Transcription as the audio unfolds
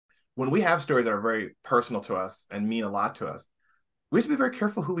when we have stories that are very personal to us and mean a lot to us, we have to be very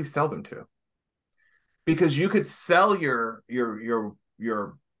careful who we sell them to, because you could sell your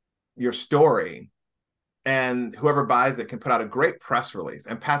story, and whoever buys it can put out a great press release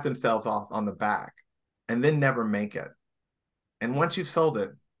and pat themselves off on the back, and then never make it. And once you've sold it,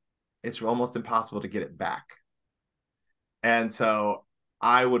 it's almost impossible to get it back. And so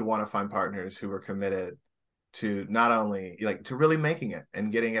I would want to find partners who are committed to not only like to really making it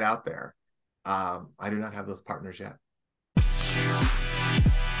and getting it out there. I do not have those partners yet.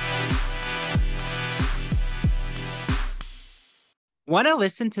 Want to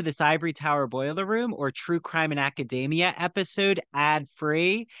listen to this Ivory Tower Boiler Room or True Crime and Academia episode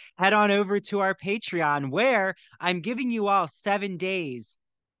ad-free? Head on over to our Patreon, where I'm giving you all 7 days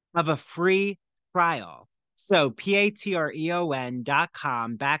of a free trial. So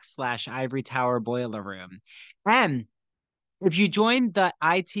patreon.com/Ivory Tower Boiler Room. And if you join the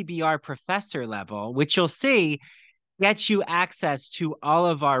ITBR professor level, which you'll see gets you access to all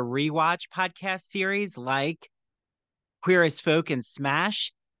of our rewatch podcast series like Queer as Folk and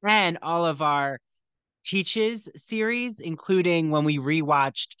Smash, and all of our Teaches series, including when we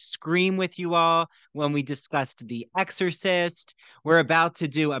rewatched Scream with you all, when we discussed The Exorcist. We're about to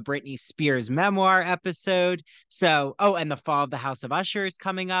do a Britney Spears memoir episode. So, and The Fall of the House of Usher is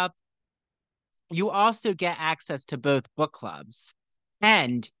coming up. You also get access to both book clubs.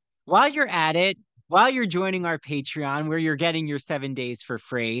 And while you're at it, while you're joining our Patreon, where you're getting your 7 days for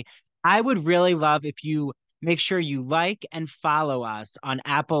free, I would really love if you make sure you like and follow us on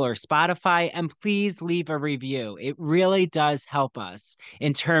Apple or Spotify, and please leave a review. It really does help us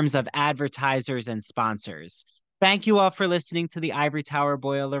in terms of advertisers and sponsors. Thank you all for listening to the Ivory Tower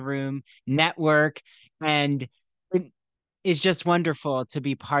Boiler Room Network. And it is just wonderful to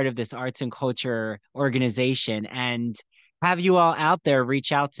be part of this arts and culture organization and have you all out there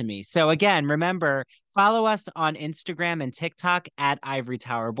reach out to me. So again, remember, follow us on Instagram and TikTok at Ivory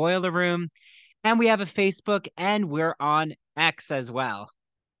Tower Boiler Room. And we have a Facebook, and we're on X as well.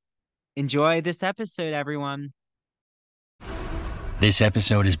 Enjoy this episode, everyone. This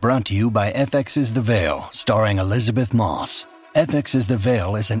episode is brought to you by FX's The Veil, starring Elizabeth Moss. FX's The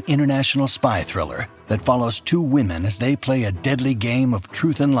Veil is an international spy thriller that follows two women as they play a deadly game of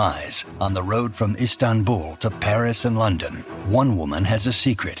truth and lies on the road from Istanbul to Paris and London. One woman has a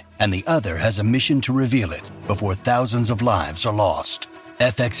secret, and the other has a mission to reveal it before thousands of lives are lost.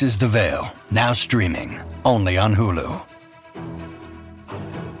 FX's The Veil, now streaming, only on Hulu.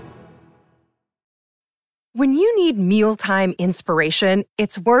 When you need mealtime inspiration,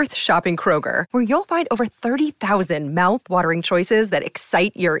 it's worth shopping Kroger, where you'll find over 30,000 mouth-watering choices that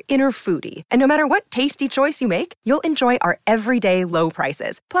excite your inner foodie. And no matter what tasty choice you make, you'll enjoy our everyday low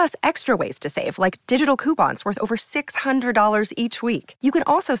prices, plus extra ways to save, like digital coupons worth over $600 each week. You can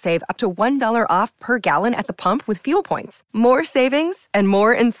also save up to $1 off per gallon at the pump with fuel points. More savings and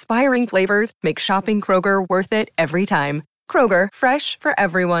more inspiring flavors make shopping Kroger worth it every time. Kroger, fresh for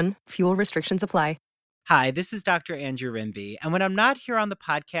everyone. Fuel restrictions apply. Hi, this is Dr. Andrew Rimby, and when I'm not here on the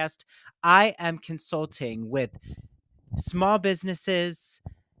podcast, I am consulting with small businesses,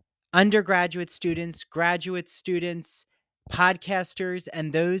 undergraduate students, graduate students, podcasters,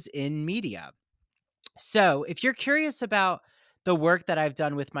 and those in media. So if you're curious about the work that I've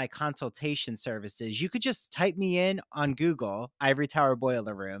done with my consultation services, you could just type me in on Google, Ivory Tower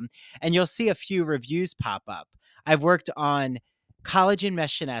Boiler Room, and you'll see a few reviews pop up. I've worked on college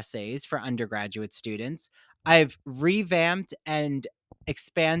admission essays for undergraduate students. I've revamped and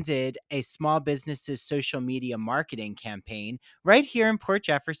expanded a small business's social media marketing campaign right here in Port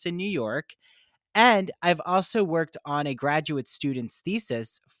Jefferson, New York. And I've also worked on a graduate student's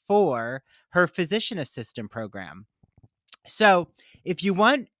thesis for her physician assistant program. So if you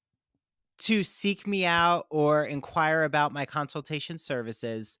want to seek me out or inquire about my consultation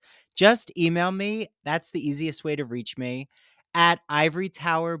services, just email me. That's the easiest way to reach me, at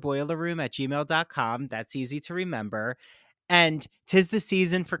ivorytowerboilerroom@gmail.com. That's easy to remember. And 'tis the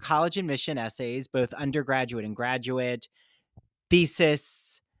season for college admission essays, both undergraduate and graduate,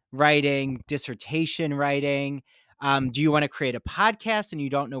 thesis writing, dissertation writing. Do you want to create a podcast and you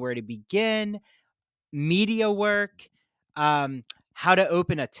don't know where to begin? Media work, how to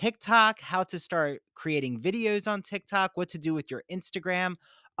open a TikTok, how to start creating videos on TikTok, what to do with your Instagram.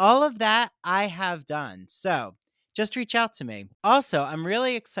 All of that I have done. So just reach out to me. Also, I'm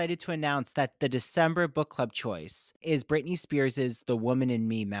really excited to announce that the December book club choice is Britney Spears' The Woman in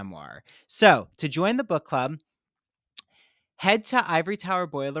Me memoir. So to join the book club, head to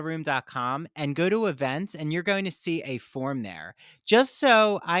ivorytowerboilerroom.com and go to events, and you're going to see a form there, just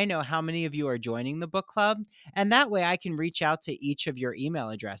so I know how many of you are joining the book club. And that way I can reach out to each of your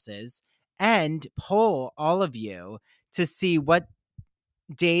email addresses and poll all of you to see what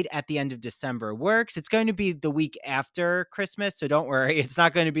date at the end of December works. It's going to be the week after Christmas, so don't worry. It's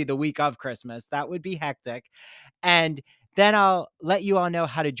not going to be the week of Christmas. That would be hectic. And then I'll let you all know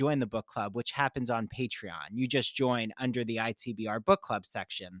how to join the book club, which happens on Patreon. You just join under the ITBR book club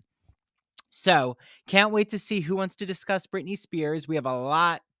section. So can't wait to see who wants to discuss Britney Spears. We have a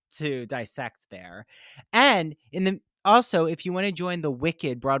lot to dissect there. And also, if you want to join the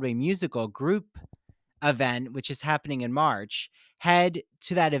Wicked Broadway musical group event, which is happening in March, head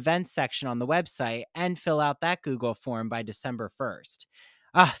to that events section on the website and fill out that Google form by December 1st.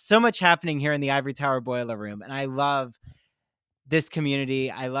 So much happening here in the Ivory Tower Boiler Room, and I love this community.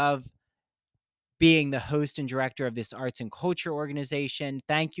 I love being the host and director of this arts and culture organization.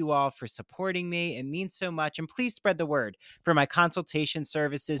 Thank you all for supporting me. It means so much. And please spread the word for my consultation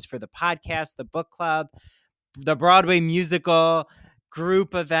services for the podcast, the book club, the Broadway musical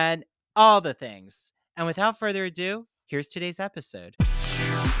group event, all the things. And without further ado, here's today's episode.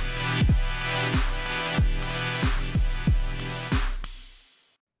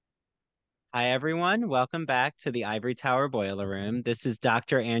 Hi, everyone. Welcome back to the Ivory Tower Boiler Room. This is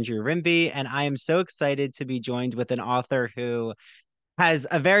Dr. Andrew Rimby, and I am so excited to be joined with an author who has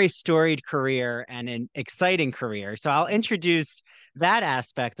a very storied career and an exciting career. So I'll introduce that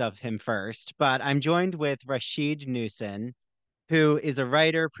aspect of him first, but I'm joined with Rasheed Newson, who is a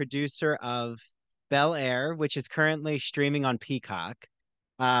writer, producer of Bel Air, which is currently streaming on Peacock.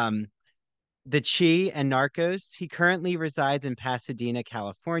 The Chi and Narcos. He currently resides in Pasadena,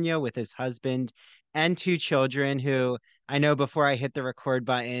 California with his husband and two children who I know before I hit the record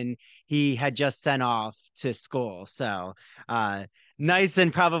button, he had just sent off to school. So nice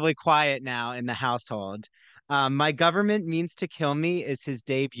and probably quiet now in the household. My Government Means to Kill Me is his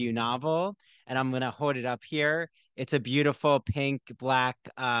debut novel, and I'm going to hold it up here. It's a beautiful pink, black,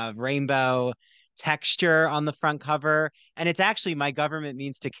 rainbow texture on the front cover. And it's actually My Government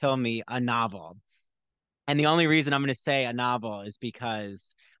Means to Kill Me, a novel. And the only reason I'm going to say a novel is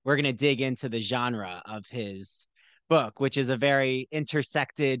because we're going to dig into the genre of his book, which is a very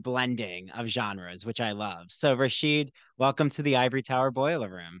intersected blending of genres, which I love. So, Rasheed, welcome to the Ivory Tower Boiler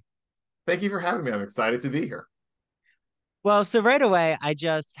Room. Thank you for having me. I'm excited to be here. Well, so right away, I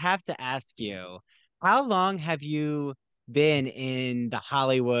just have to ask you, how long have you been in the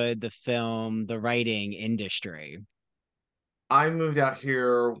Hollywood, the film, the writing industry? I moved out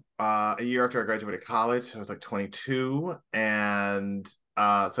here a year after I graduated college. I was like 22, and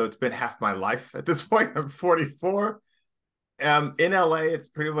so it's been half my life at this point. I'm 44. In LA, it's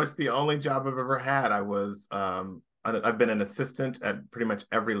pretty much the only job I've ever had. I've been an assistant at pretty much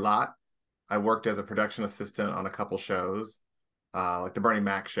every lot. I worked as a production assistant on a couple shows, like the Bernie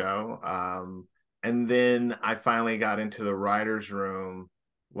Mac show. And then I finally got into the writer's room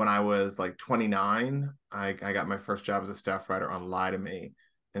when I was like 29. I got my first job as a staff writer on Lie to Me.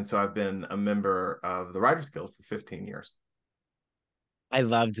 And so I've been a member of the Writers Guild for 15 years. I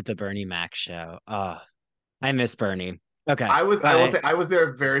loved the Bernie Mac show. Oh, I miss Bernie. Okay. I will say I was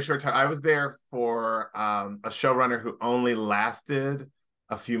there a very short time. I was there for a showrunner who only lasted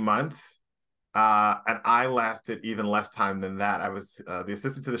a few months. And I lasted even less time than that. I was the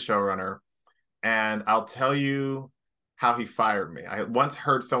assistant to the showrunner. And I'll tell you how he fired me. I once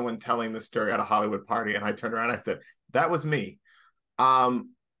heard someone telling this story at a Hollywood party, and I turned around and I said, that was me.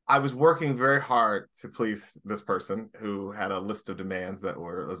 I was working very hard to please this person who had a list of demands that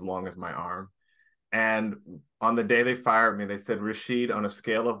were as long as my arm. And on the day they fired me, they said, Rasheed, on a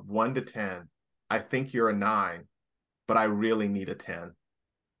scale of 1 to 10, I think you're a 9, but I really need a 10.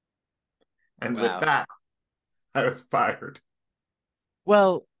 And Wow. with that, I was fired.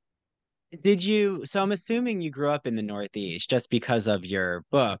 Well, so I'm assuming you grew up in the Northeast just because of your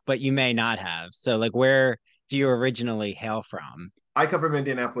book, but you may not have. So like, where do you originally hail from? I come from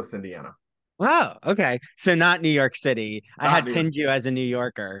Indianapolis, Indiana. Oh, okay. So not New York City. I Not had New York. pinned you as a New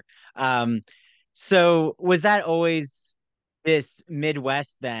Yorker. So was that always this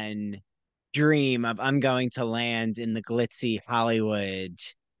Midwest then dream of I'm going to land in the glitzy Hollywood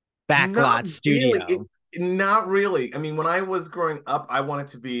backlot studio? Not really. I mean, when I was growing up, I wanted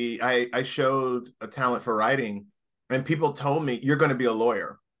to be, I showed a talent for writing, and people told me, you're going to be a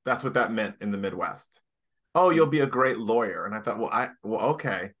lawyer. That's what that meant in the Midwest. Oh, you'll be a great lawyer. And I thought, well,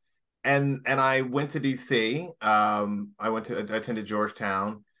 okay. And I went to DC. I attended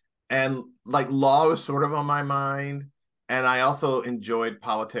Georgetown, and like law was sort of on my mind. And I also enjoyed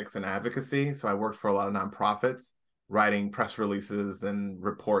politics and advocacy. So I worked for a lot of nonprofits writing press releases and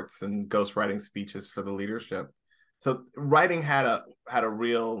reports and ghostwriting speeches for the leadership. So writing had a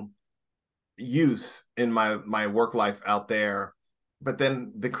real use in my work life out there. But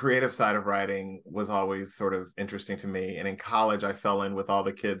then the creative side of writing was always sort of interesting to me. And in college, I fell in with all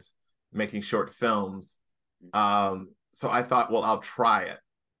the kids making short films. So I thought, well, I'll try it.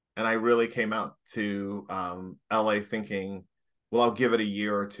 And I really came out to LA thinking, well, I'll give it a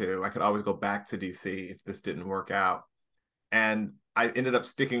year or two. I could always go back to DC if this didn't work out. And I ended up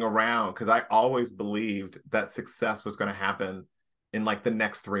sticking around because I always believed that success was going to happen in like the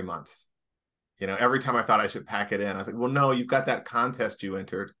next 3 months. Every time I thought I should pack it in, I was like, well, no, you've got that contest you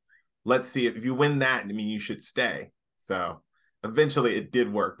entered. Let's see if you win that. I mean, you should stay. So eventually it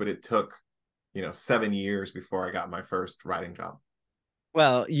did work, but it took, 7 years before I got my first writing job.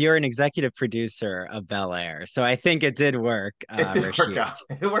 Well, you're an executive producer of Bel Air, so I think it did work, It did work Rasheed. out.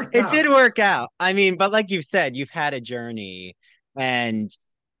 It worked It out. did work out. I mean, but like you've said, you've had a journey and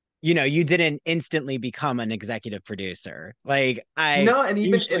you didn't instantly become an executive producer. Like I No, and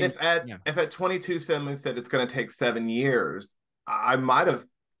even and usually, yeah. if at 22 someone said it's going to take 7 years, I might have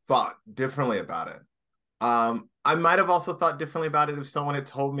thought differently about it. I might have also thought differently about it if someone had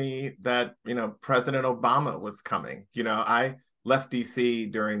told me that, President Obama was coming. I left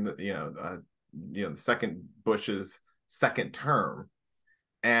DC during the second Bush's second term,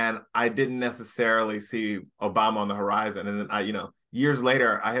 and I didn't necessarily see Obama on the horizon. And then years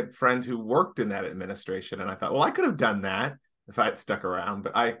later, I had friends who worked in that administration, and I thought, well, I could have done that if I had stuck around.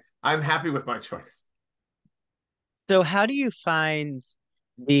 But I'm happy with my choice. So how do you find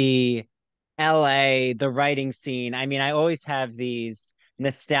the LA, the writing scene? I mean, I always have these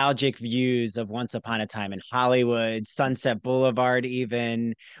nostalgic views of Once Upon a Time in Hollywood, Sunset Boulevard,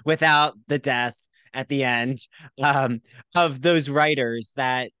 even without the death at the end, um, of those writers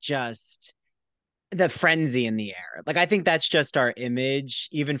that just the frenzy in the air. Like I think that's just our image,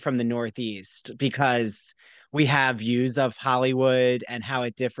 even from the Northeast, because we have views of Hollywood and how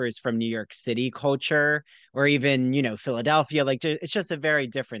it differs from New York City culture, or even, Philadelphia. Like it's just a very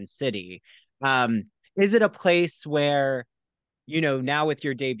different city. Um, is it a place where, now with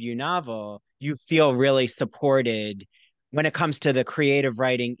your debut novel, you feel really supported when it comes to the creative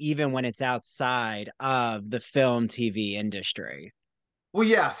writing, even when it's outside of the film TV industry? Well,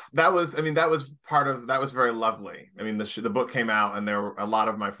 yes, that was very lovely. I mean, the book came out, and there were a lot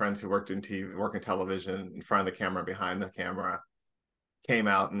of my friends who worked in TV, work in television, in front of the camera, behind the camera, came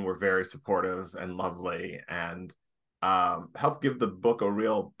out and were very supportive and lovely, and helped give the book a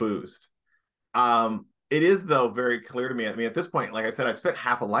real boost. It is, though, very clear to me. I mean, at this point, like I said, I've spent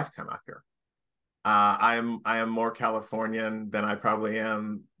half a lifetime out here. I am more Californian than I probably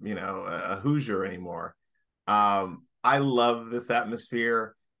am, a Hoosier anymore. I love this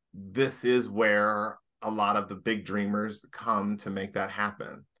atmosphere. This is where a lot of the big dreamers come to make that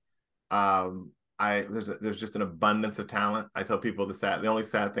happen. There's just an abundance of talent. I tell people the only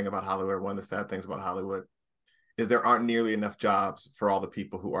sad thing about Hollywood, one of the sad things about Hollywood, is there aren't nearly enough jobs for all the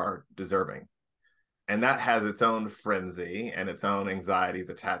people who are deserving, and that has its own frenzy and its own anxieties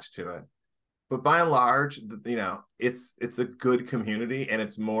attached to it. But by and large, it's a good community, and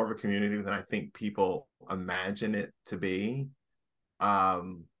it's more of a community than I think people imagine it to be.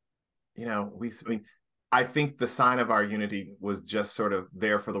 Um, I mean, I think the sign of our unity was just sort of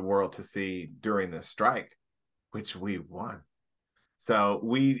there for the world to see during this strike, which we won. So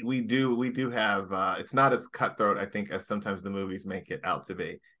we do have it's not as cutthroat, I think, as sometimes the movies make it out to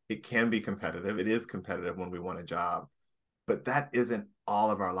be. It can be competitive. It is competitive when we want a job, but that isn't all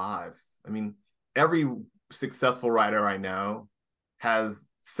of our lives. I mean, every successful writer I know has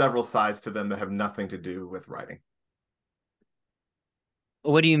several sides to them that have nothing to do with writing.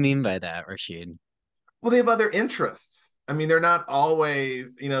 What do you mean by that, Rasheed? Well, they have other interests. I mean, they're not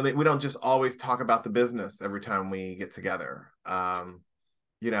always, we don't just always talk about the business every time we get together. My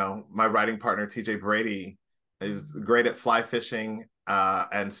writing partner, TJ Brady, is great at fly fishing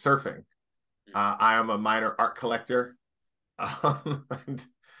and surfing. I am a minor art collector. And,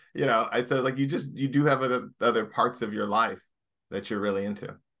 I'd say, like, you do have other parts of your life that you're really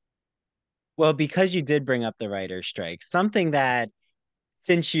into. Well, because you did bring up the writer's strike, something that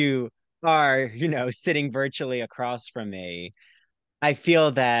since you are, sitting virtually across from me, I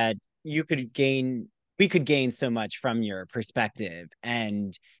feel that we could gain so much from your perspective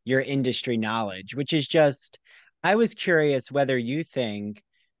and your industry knowledge, which is just, I was curious whether you think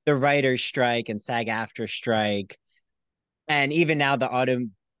the writer's strike and SAG-AFTRA strike, and even now the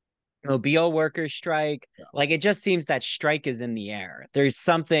automobile workers strike, Yeah. like it just seems that strike is in the air. There's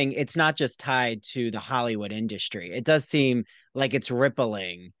something, it's not just tied to the Hollywood industry. It does seem like it's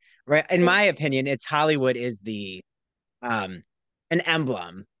rippling, right? In my opinion, it's Hollywood is the um, an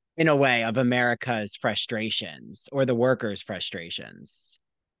emblem in a way of America's frustrations or the workers' frustrations,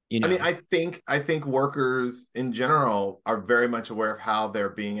 you I mean, know? I think workers in general are very much aware of how they're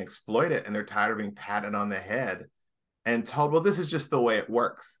being exploited, and they're tired of being patted on the head and told, well, this is just the way it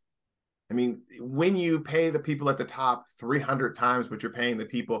works. I mean, when you pay the people at the top 300 times what you're paying the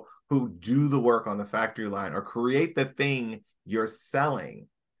people who do the work on the factory line or create the thing you're selling,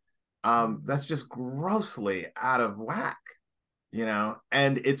 that's just grossly out of whack, you know?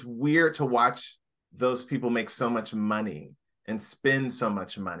 And it's weird to watch those people make so much money and spend so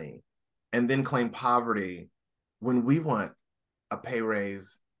much money and then claim poverty when we want a pay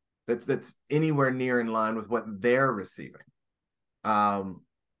raise that's anywhere near in line with what they're receiving. Um,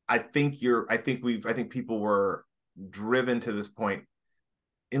 I think people were driven to this point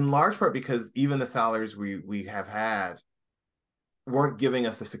in large part because even the salaries we have had weren't giving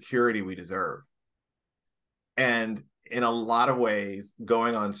us the security we deserve. And in a lot of ways,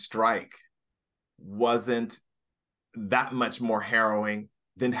 going on strike wasn't that much more harrowing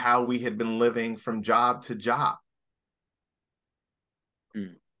than how we had been living from job to job.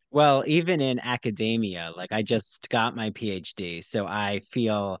 Mm. Well, even in academia, like I just got my PhD, so I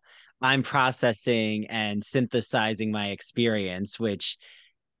feel I'm processing and synthesizing my experience, which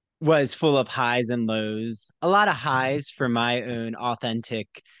was full of highs and lows, a lot of highs for my own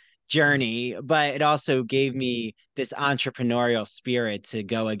authentic journey, but it also gave me this entrepreneurial spirit to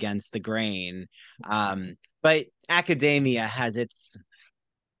go against the grain. But academia has its,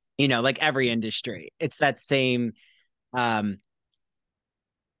 like every industry, it's that same um,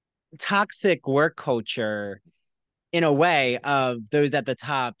 toxic work culture in a way of those at the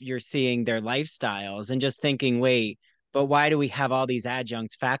top, you're seeing their lifestyles and just thinking, wait, but why do we have all these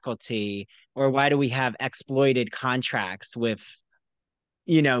adjunct faculty or why do we have exploited contracts with,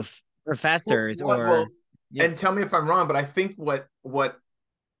 professors or, yeah. And tell me if I'm wrong, but I think what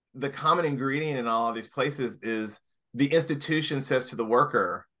the common ingredient in all of these places is the institution says to the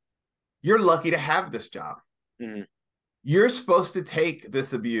worker, you're lucky to have this job. Mm-hmm. You're supposed to take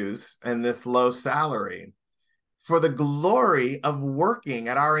this abuse and this low salary for the glory of working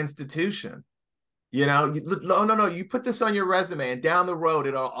at our institution. No, you put this on your resume and down the road,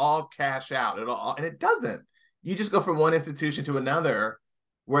 it'll all cash out. And it doesn't. You just go from one institution to another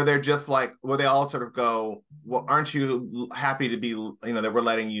where they're just like, where they all sort of go, well, aren't you happy to be, that we're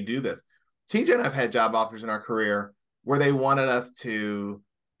letting you do this? TJ and I've had job offers in our career where they wanted us to,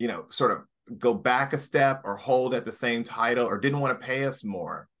 sort of go back a step or hold at the same title or didn't want to pay us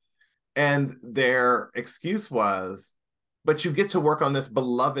more. And their excuse was, but you get to work on this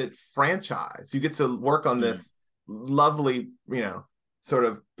beloved franchise. You get to work on this lovely, sort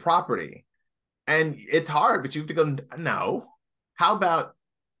of property. And it's hard, but you have to go, no. How about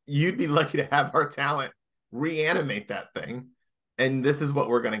you'd be lucky to have our talent reanimate that thing? And this is what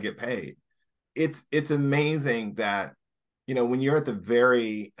we're going to get paid. It's amazing that, when you're at the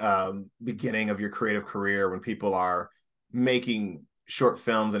very beginning of your creative career, when people are making short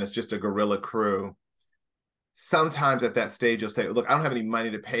films and it's just a guerrilla crew, sometimes at that stage you'll say, look, I don't have any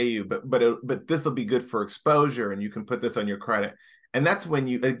money to pay you, but this will be good for exposure and you can put this on your credit. And that's when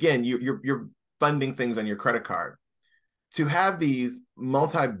you're funding things on your credit card. To have these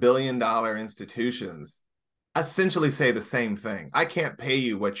multi-billion-dollar institutions essentially say the same thing, I can't pay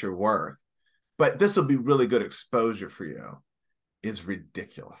you what you're worth, but this will be really good exposure for you, is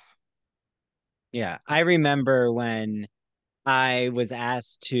ridiculous. Yeah, I remember when I was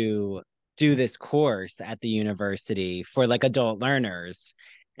asked to do this course at the university for like adult learners,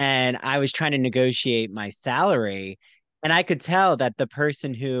 and I was trying to negotiate my salary, and I could tell that the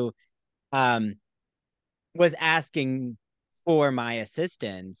person who um was asking for my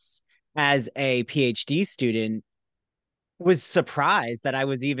assistance as a PhD student was surprised that I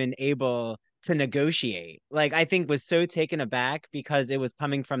was even able to negotiate. Like, I think was so taken aback because it was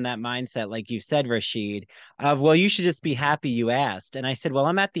coming from that mindset, like you said, Rasheed, of, well, you should just be happy you asked. And I said, well,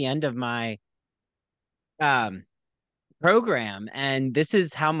 I'm at the end of my um program, and this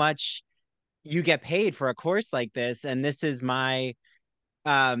is how much you get paid for a course like this, and this is my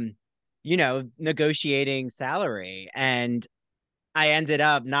um negotiating salary. And I ended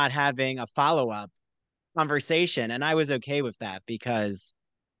up not having a follow-up conversation, and I was okay with that because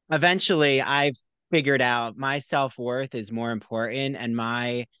eventually I've figured out my self-worth is more important and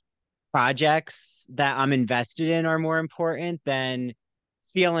my projects that I'm invested in are more important than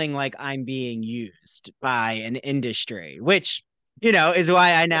feeling like I'm being used by an industry, which, is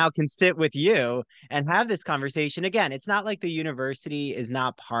why I now can sit with you and have this conversation. Again, it's not like the university is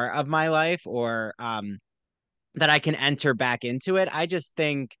not part of my life or that I can enter back into it. I just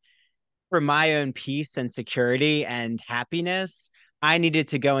think for my own peace and security and happiness, I needed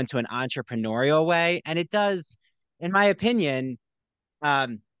to go into an entrepreneurial way. And it does, in my opinion,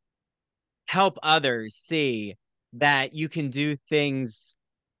 um, help others see that you can do things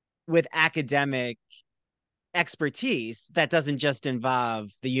with academic expertise that doesn't just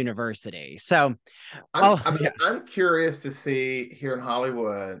involve the university. So, oh, I mean, yeah. I'm curious to see here in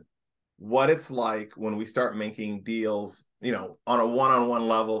Hollywood what it's like when we start making deals, on a one-on-one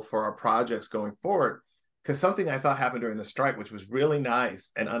level for our projects going forward. Because something I thought happened during the strike, which was really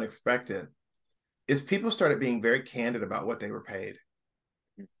nice and unexpected, is people started being very candid about what they were paid.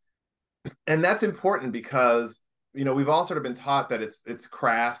 And that's important because, we've all sort of been taught that it's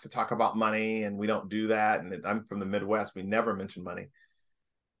crass to talk about money, and we don't do that. And I'm from the Midwest, we never mention money.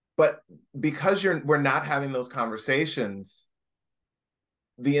 But because we're not having those conversations,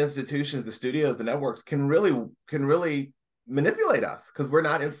 the institutions, the studios, the networks can really manipulate us because we're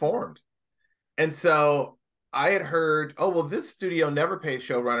not informed. And so I had heard, oh, well, this studio never pays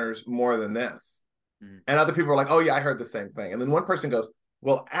showrunners more than this. And other people are like, oh, yeah, I heard the same thing. And then one person goes,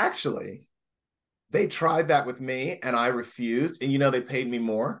 well, actually, they tried that with me and I refused. And, they paid me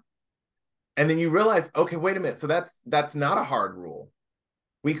more. And then you realize, okay, wait a minute. So that's not a hard rule.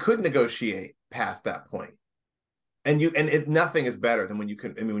 We could negotiate past that point. And nothing is better than when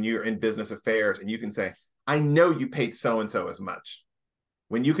you're in business affairs and you can say, I know you paid so-and-so as much.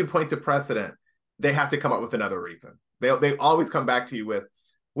 When you can point to precedent, they have to come up with another reason. They always come back to you with,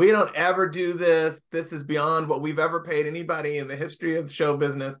 we don't ever do this. This is beyond what we've ever paid anybody in the history of show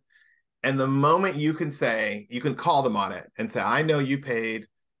business. And the moment you can call them on it and say, I know you paid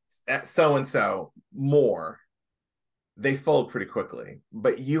so-and-so more, they fold pretty quickly.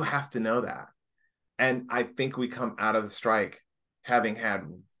 But you have to know that. And I think we come out of the strike having had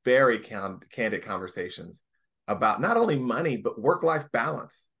very candid conversations about not only money, but work-life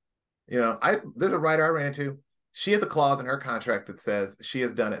balance. There's a writer I ran into. She has a clause in her contract that says she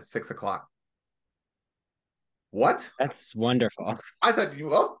is done at 6:00. What? That's wonderful. I thought,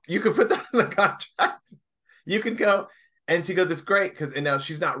 you could put that in the contract. You could go. And she goes, it's great because, and now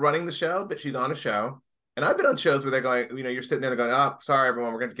she's not running the show, but she's on a show. And I've been on shows where they're going, you're sitting there going, oh, sorry,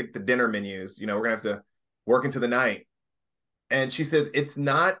 everyone, we're going to get the dinner menus. We're going to have to work into the night. And she says,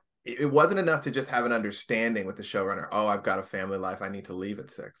 it wasn't enough to just have an understanding with the showrunner. Oh, I've got a family life. I need to leave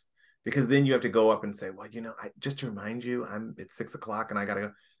at 6. Because then you have to go up and say, well, just to remind you, it's 6:00 and I got to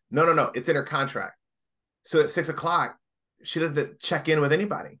go. No. It's in her contract. So at 6:00, she doesn't check in with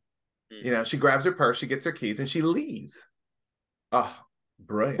anybody. She grabs her purse, she gets her keys, and she leaves. Oh,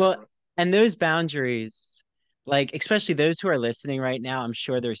 brilliant. Well, and those boundaries, like, especially those who are listening right now, I'm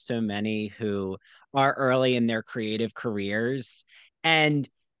sure there's so many who are early in their creative careers. And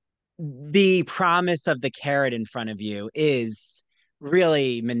the promise of the carrot in front of you is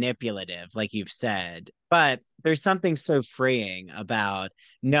really manipulative, like you've said. But there's something so freeing about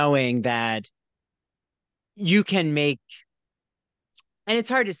knowing that you can make, and it's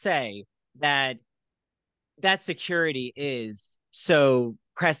hard to say that security is so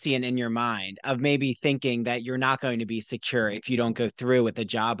prescient in your mind of maybe thinking that you're not going to be secure if you don't go through with a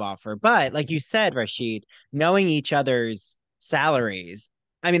job offer. But like you said, Rasheed, knowing each other's salaries,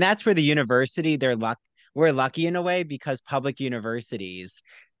 I mean, that's where the university, we're lucky in a way because public universities,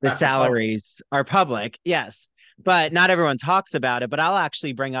 the That's the public. salaries are public. Yes. But not everyone talks about it. But I'll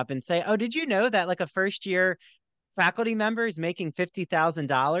actually bring up and say, oh, did you know that like a first year faculty member is making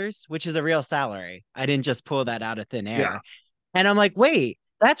 $50,000, which is a real salary? I didn't just pull that out of thin Yeah. air. And I'm like, wait,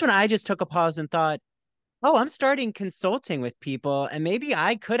 that's when I just took a pause and thought, oh, I'm starting consulting with people, and maybe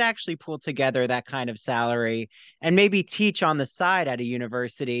I could actually pull together that kind of salary and maybe teach on the side at a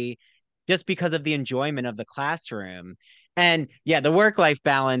university just because of the enjoyment of the classroom. And yeah, the work-life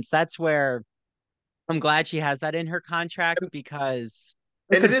balance, that's where I'm glad she has that in her contract because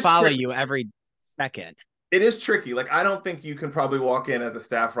it And it could is follow tricky. you every second. It is tricky. Like, I don't think you can probably walk in as a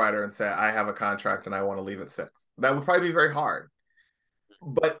staff writer and say, I have a contract and I want to leave at 6. That would probably be very hard.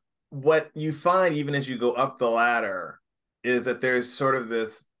 But what you find, even as you go up the ladder, is that there's sort of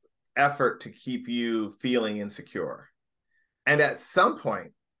this effort to keep you feeling insecure. And at some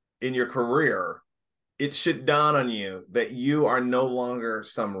point in your career, it should dawn on you that you are no longer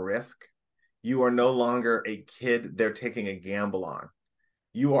some risk. You are no longer a kid they're taking a gamble on.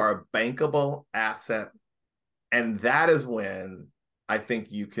 You are a bankable asset. And that is when I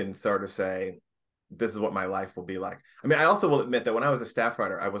think you can sort of say, this is what my life will be like. I mean, I also will admit that when I was a staff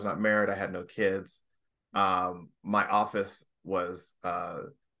writer, I was not married. I had no kids. My office was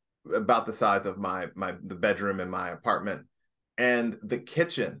about the size of the bedroom in my apartment. And the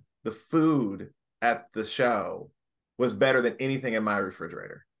kitchen, the food at the show was better than anything in my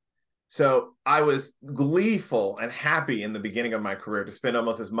refrigerator. So I was gleeful and happy in the beginning of my career to spend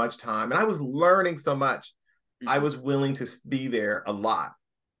almost as much time. And I was learning so much. I was willing to be there a lot.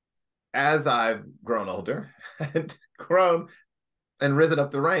 As I've grown older and grown and risen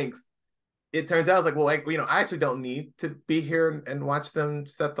up the ranks, it turns out it's like, well, I actually don't need to be here and watch them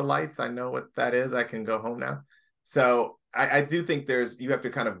set the lights. I know what that is. I can go home now. So I do think you have to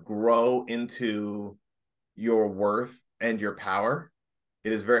kind of grow into your worth and your power.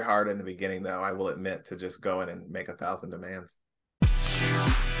 It is very hard in the beginning, though, I will admit, to just go in and make 1,000 demands.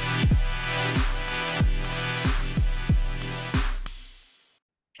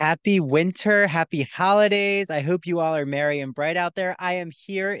 Happy winter, happy holidays. I hope you all are merry and bright out there. I am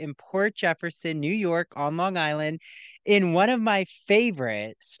here in Port Jefferson, New York, on Long Island, in one of my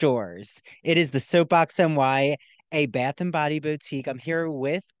favorite stores. It is the Soapbox NY, a bath and body boutique. I'm here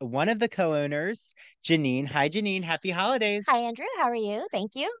with one of the co-owners, Janine. Hi, Janine. Happy holidays. Hi, Andrew. How are you?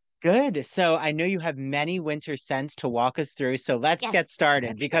 Thank you. Good. So I know you have many winter scents to walk us through. So let's get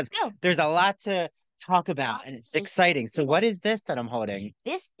started because there's a lot to talk about and it's exciting. So what is this that I'm holding?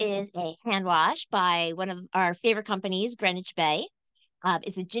 This is a hand wash by one of our favorite companies, Greenwich Bay.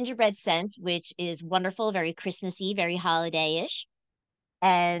 It's a gingerbread scent, which is wonderful, very Christmassy, very holiday-ish.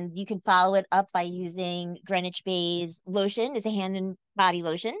 And you can follow it up by using Greenwich Bay's lotion. It's a hand and body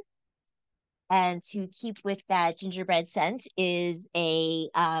lotion. And to keep with that gingerbread scent is a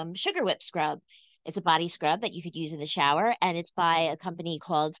sugar whip scrub. It's a body scrub that you could use in the shower, and it's by a company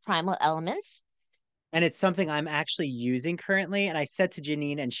called Primal Elements. And it's something I'm actually using currently. And I said to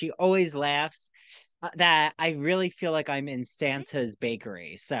Janine, and she always laughs, that I really feel like I'm in Santa's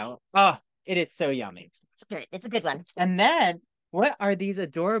bakery. So, it is so yummy. It's good. It's a good one. And then, what are these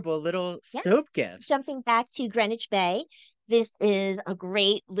adorable little soap gifts? Jumping back to Greenwich Bay, this is a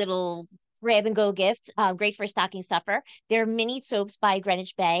great little grab and go gift, great for a stocking stuffer. They're mini soaps by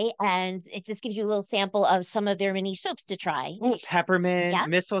Greenwich Bay, and it just gives you a little sample of some of their mini soaps to try. Ooh, peppermint,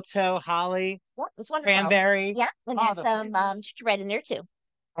 mistletoe, holly, it's wonderful. Cranberry. Yeah, and there's some gingerbread in there too.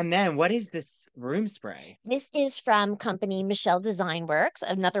 And then what is this room spray? This is from company Michelle Design Works,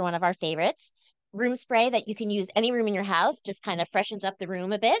 another one of our favorites. Room spray that you can use any room in your house, just kind of freshens up the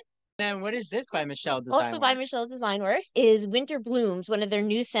room a bit. And what is this by Michelle Design Also by Michelle Design Works is Winter Blooms, one of their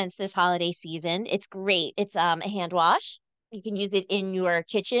new scents this holiday season. It's great. It's a hand wash. You can use it in your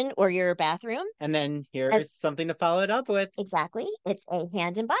kitchen or your bathroom. And then here's something to follow it up with. Exactly. It's a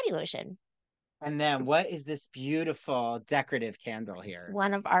hand and body lotion. And then what is this beautiful decorative candle here?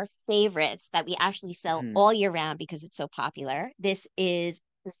 One of our favorites that we actually sell all year round because it's so popular. This is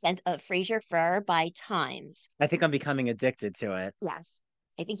the scent of Fraser Fir by Times. I think I'm becoming addicted to it. Yes.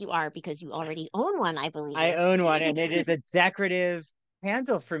 I think you are because you already own one, I believe. I own one, and it is a decorative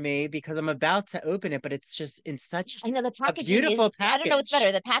candle for me because I'm about to open it, but it's just in such a beautiful package. I don't know what's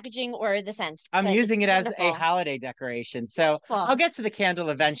better, the packaging or the scent. I'm using it as a holiday decoration. So I'll get to the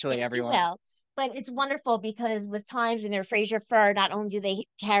candle eventually, everyone. You will. But it's wonderful because with Times and their Fraser Fir, not only do they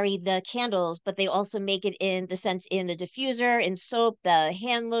carry the candles, but they also make it in the scent in the diffuser, in soap, the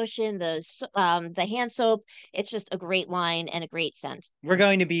hand lotion, the hand soap. It's just a great line and a great scent. We're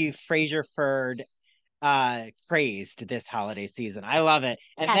going to be Fraser Fir crazed this holiday season. I love it.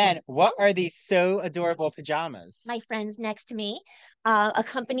 And then what are these so adorable pajamas? My friends next to me, a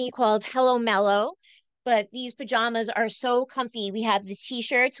company called Hello Mellow. But these pajamas are so comfy. We have the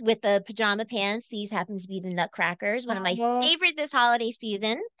t-shirts with the pajama pants. These happen to be the Nutcrackers, one of my favorite this holiday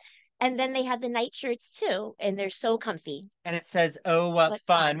season. And then they have the night shirts too, and they're so comfy. And it says, "Oh, what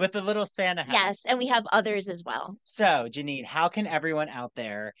fun," with the little Santa hat. Yes, and we have others as well. So, Janine, how can everyone out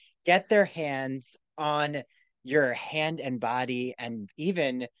there get their hands on your hand and body and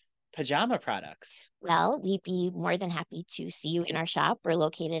even pajama products? Well, we'd be more than happy to see you in our shop. We're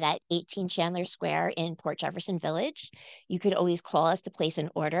located at 18 Chandler Square in Port Jefferson Village. You could always call us to place an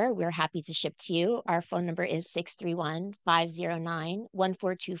order. We're happy to ship to you. Our phone number is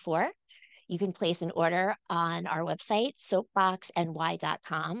 631-509-1424. You can place an order on our website,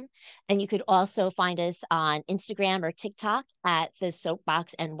 soapboxny.com. And you could also find us on Instagram or TikTok at the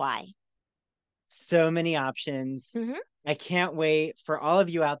Soapbox NY. So many options. I can't wait for all of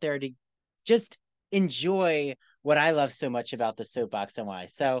you out there to just enjoy what I love so much about the Soapbox NY.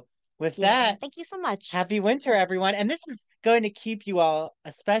 So with that, thank you so much. Happy winter, everyone. And this is going to keep you all,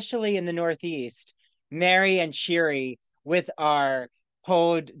 especially in the Northeast, merry and cheery with our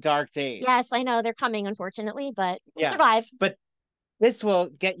cold, dark days. Yes, I know they're coming, unfortunately, but we'll survive. But this will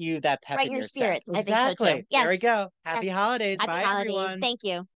get you that pep in your spirits. Exactly. I think so too. Yes. There we go. Happy holidays. Bye, everyone. Thank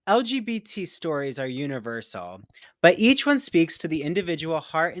you. LGBT stories are universal, but each one speaks to the individual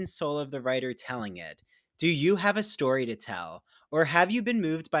heart and soul of the writer telling it. Do you have a story to tell? Or have you been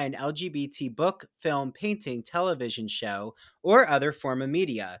moved by an LGBT book, film, painting, television show, or other form of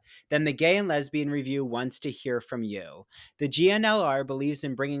media? Then the Gay and Lesbian Review wants to hear from you. The GNLR believes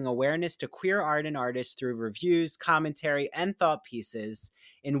in bringing awareness to queer art and artists through reviews, commentary, and thought pieces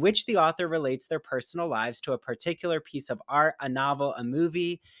in which the author relates their personal lives to a particular piece of art, a novel, a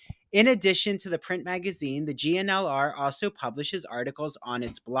movie. In addition to the print magazine, the GNLR also publishes articles on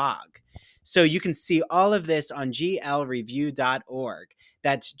its blog. So you can see all of this on glreview.org.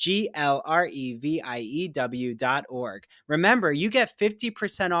 That's glreview.org. Remember, you get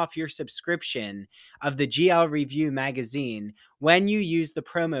 50% off your subscription of the GL Review magazine when you use the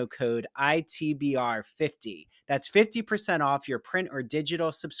promo code ITBR50. That's 50% off your print or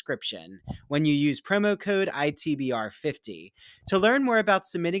digital subscription when you use promo code ITBR50. To learn more about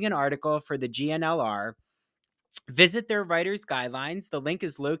submitting an article for the GNLR, visit their writer's guidelines. The link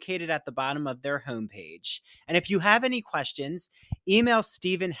is located at the bottom of their homepage. And if you have any questions, email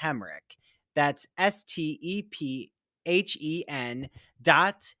Stephen Hemrick. That's STEPHEN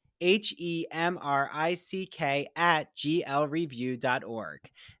dot HEMRICK at glreview.org.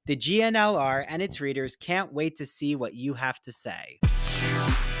 The GNLR and its readers can't wait to see what you have to say.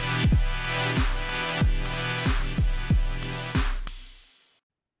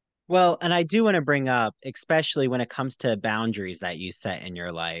 Well, and I do want to bring up, especially when it comes to boundaries that you set in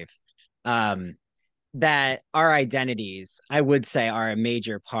your life, um, that our identities, I would say, are a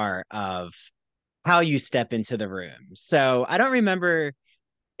major part of how you step into the room. So I don't remember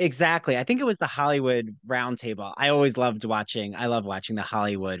exactly. I think it was the Hollywood Roundtable. I love watching the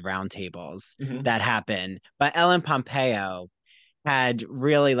Hollywood Roundtables Mm-hmm. that happen. But Ellen Pompeo had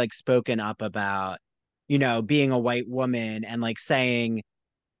really like spoken up about, being a white woman and like saying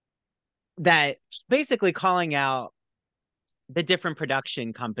that, basically calling out the different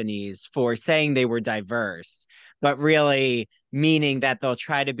production companies for saying they were diverse, but really meaning that they'll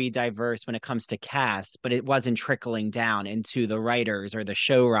try to be diverse when it comes to cast, but it wasn't trickling down into the writers or the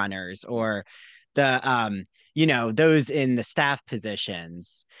showrunners or those in the staff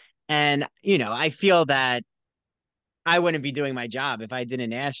positions. And, I feel that I wouldn't be doing my job if I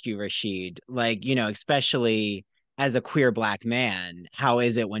didn't ask you, Rasheed, like, especially as a queer Black man, how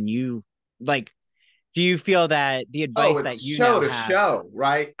is it when you like, do you feel that the Oh, advice it's that you show now to have? show,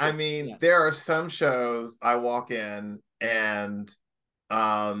 right? I Yes, mean, yes. there are some shows I walk in and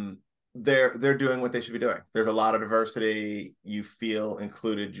um they're doing what they should be doing. There's a lot of diversity, you feel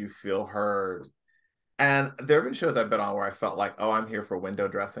included, you feel heard. And there have been shows I've been on where I felt like, oh, I'm here for window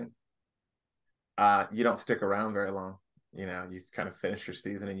dressing. You don't stick around very long. You kind of finish your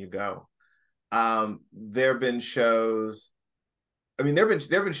season and you go. There have been shows. I mean, there have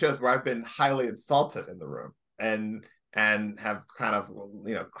been shows where I've been highly insulted in the room and have kind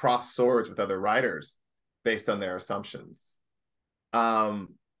of crossed swords with other writers based on their assumptions.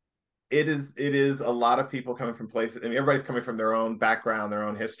 Um, it is a lot of people coming from places. I mean, everybody's coming from their own background, their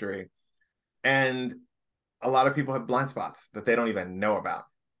own history, and a lot of people have blind spots that they don't even know about.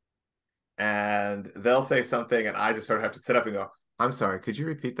 And they'll say something, and I just sort of have to sit up and go, "I'm sorry, could you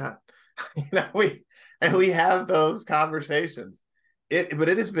repeat that?" we have those conversations. But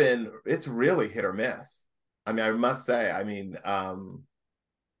it's really hit or miss. I mean, I must say, I mean,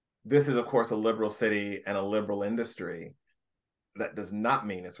 this is of course a liberal city and a liberal industry. That does not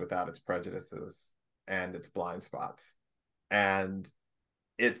mean it's without its prejudices and its blind spots. And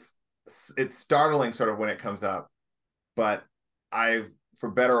it's it's startling sort of when it comes up, but for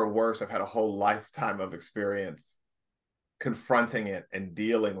better or worse, I've had a whole lifetime of experience confronting it and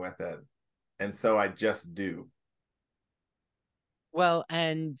dealing with it. And so I just do. Well,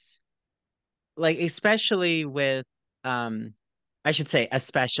 and like especially with um I should say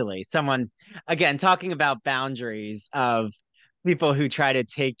especially someone, again, talking about boundaries of people who try to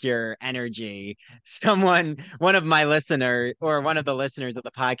take your energy. One of my listener or one of the listeners of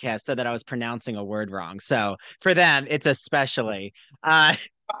the podcast said that I was pronouncing a word wrong. So for them, it's especially. Uh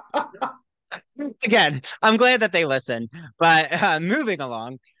Again, I'm glad that they listen. But moving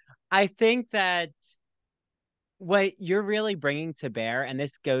along, I think that what you're really bringing to bear, and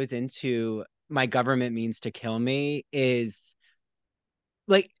this goes into my government means to kill me, is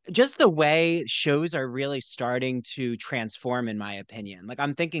like just the way shows are really starting to transform, in my opinion. Like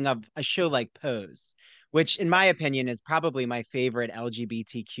I'm thinking of a show like Pose, which in my opinion is probably my favorite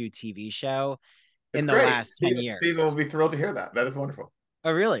LGBTQ TV show It's in the great. last 10 Stephen will years. be thrilled to hear that. That is wonderful.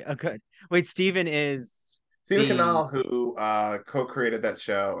 Oh, really? Oh, good. Wait, Steven is Stephen the Canal, who co-created that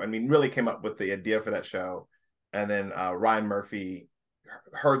show, I mean, really came up with the idea for that show, and then Ryan Murphy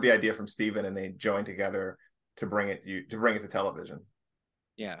heard the idea from Stephen, and they joined together to bring it to television.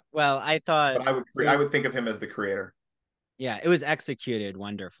 yeah. Well, I thought But I would it think of him as the creator. Yeah, it was executed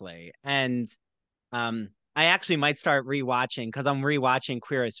wonderfully. And I actually might start rewatching because I'm rewatching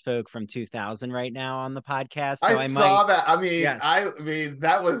Queer as Folk from 2000 right now on the podcast. I So I might, saw that. I mean, yes. I mean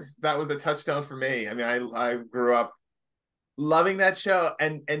that was a touchstone for me. I mean, I grew up loving that show,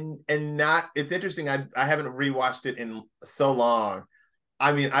 and not. It's interesting. I haven't rewatched it in so long.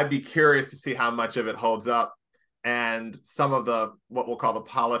 I mean, I'd be curious to see how much of it holds up, and some of the what we'll call the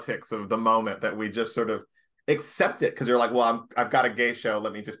politics of the moment that we just sort of accept it because you're like, well, I've got a gay show.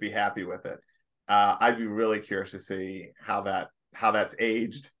 Let me just be happy with it. I'd be really curious to see how that's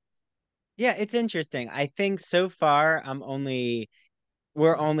aged. Yeah, it's interesting. I think so far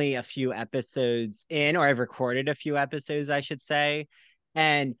we're only a few episodes in, or I've recorded a few episodes, I should say.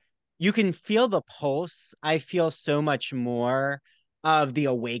 And you can feel the pulse. I feel so much more of the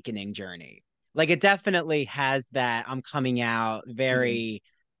awakening journey. Like it definitely has that I'm coming out Mhm. very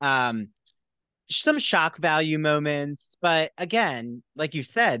some shock value moments, but again, like you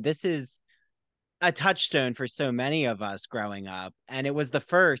said, this is a touchstone for so many of us growing up, and it was the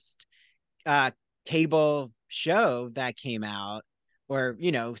first uh cable show that came out, or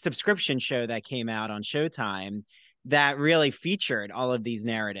subscription show that came out on Showtime, that really featured all of these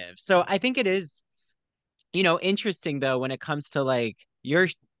narratives. So I think it is interesting though when it comes to like your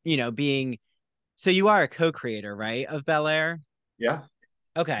being, so you are a co-creator, right, of Bel Air? Yes.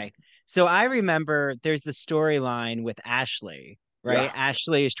 Okay. So I remember there's the storyline with Ashley, right? Yeah.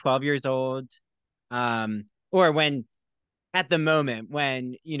 Ashley is 12 years old. Or when at the moment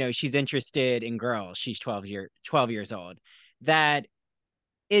when, she's interested in girls, she's 12 years old. That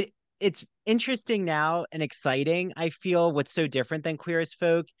it's interesting now and exciting. I feel what's so different than Queer as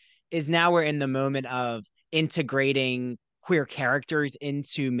Folk is now we're in the moment of integrating queer characters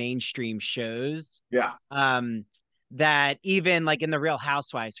into mainstream shows. Yeah. Um, that even like in the Real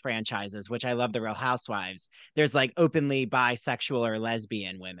Housewives franchises, which I love the Real Housewives, there's like openly bisexual or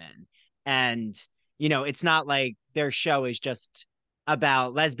lesbian women. And, it's not like their show is just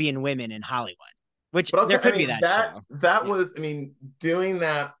about lesbian women in Hollywood, which But there also, I could be mean, that that show. that Yeah. was, I mean, doing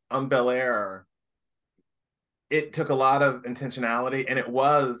that on Bel Air, it took a lot of intentionality, and it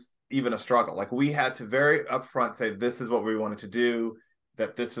was even a struggle. Like we had to very upfront say this is what we wanted to do,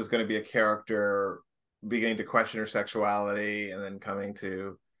 that this was going to be a character beginning to question her sexuality, and then coming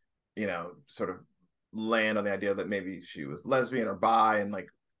to, sort of land on the idea that maybe she was lesbian or bi, and like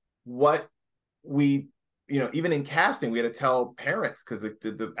what we, even in casting, we had to tell parents because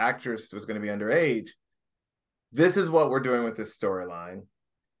the actress was going to be underage. This is what we're doing with this storyline.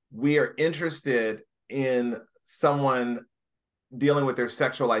 We are interested in someone dealing with their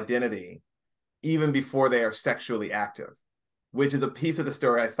sexual identity even before they are sexually active, which is a piece of the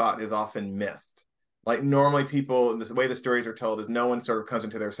story I thought is often missed. Like normally people, the way the stories are told is no one sort of comes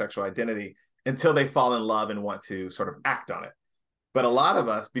into their sexual identity until they fall in love and want to sort of act on it. But a lot of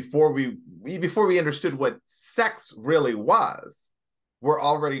us, before we understood what sex really was, we're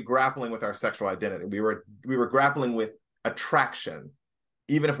already grappling with our sexual identity. We were grappling with attraction,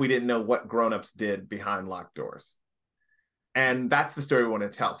 even if we didn't know what grown-ups did behind locked doors. And that's the story we want to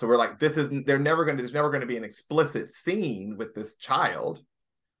tell. So we're like, there's never going to be an explicit scene with this child,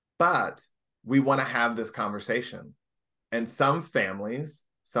 but we want to have this conversation. And some families,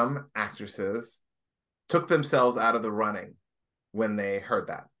 some actresses took themselves out of the running when they heard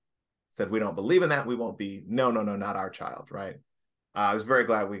that. Said, we don't believe in that. We won't be, no, no, no, not our child, right? I was very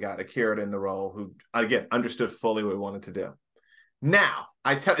glad we got Akira in the role who, again, understood fully what we wanted to do. Now,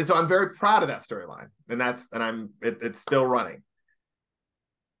 so I'm very proud of that storyline, it's still running.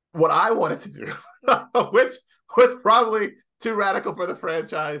 What I wanted to do, which was probably too radical for the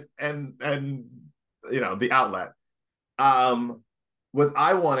franchise and the outlet, was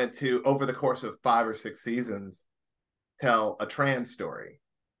I wanted to, over the course of 5 or 6 seasons, tell a trans story.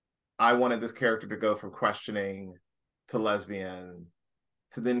 I wanted this character to go from questioning to lesbian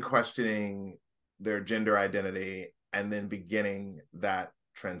to then questioning their gender identity and then beginning that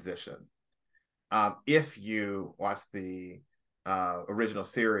transition. If you watch the original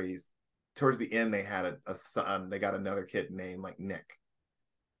series, towards the end they had a son. They got another kid named like Nick.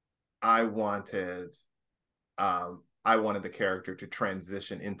 I wanted the character to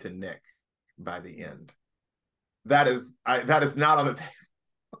transition into Nick by the end. That is not on the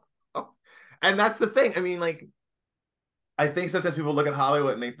table. And that's the thing. I mean, like, I think sometimes people look at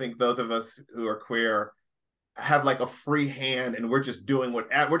Hollywood and they think those of us who are queer have like a free hand and we're just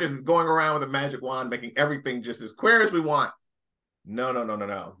we're just going around with a magic wand making everything just as queer as we want. No, no, no, no,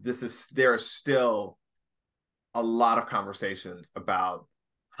 no. There are still a lot of conversations about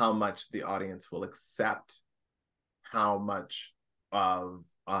how much the audience will accept, how much of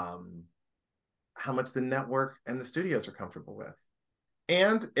how much the network and the studios are comfortable with.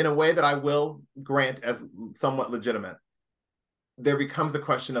 And in a way that I will grant as somewhat legitimate, there becomes the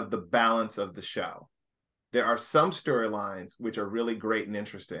question of the balance of the show. There are some storylines which are really great and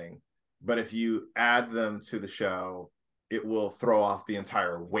interesting, but if you add them to the show, it will throw off the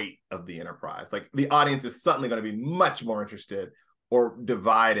entire weight of the enterprise. Like the audience is suddenly going to be much more interested or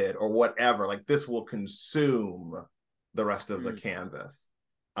divided or whatever. Like this will consume the rest of the canvas.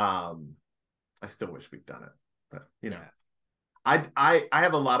 I still wish we'd done it, but you know, I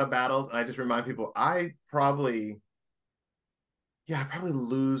have a lot of battles, and I just remind people I probably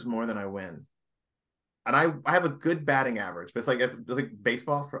lose more than I win. And I have a good batting average, but it's like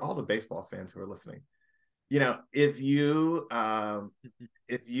baseball for all the baseball fans who are listening. You know, if you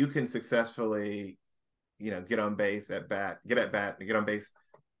can successfully, you know, get on base at bat, get on base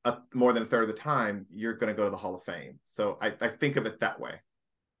more than a third of the time, you're going to go to the Hall of Fame. So I think of it that way.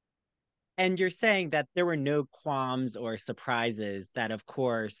 And you're saying that there were no qualms or surprises that, of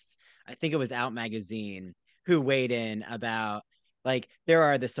course, I think it was Out Magazine who weighed in about like there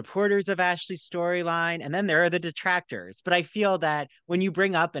are the supporters of Ashley's storyline and then there are the detractors. But I feel that when you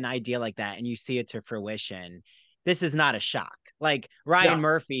bring up an idea like that and you see it to fruition, this is not a shock. Like Ryan No.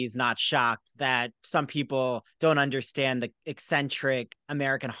 Murphy's not shocked that some people don't understand the eccentric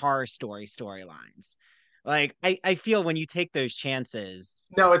American Horror Story storylines. Like I feel when you take those chances.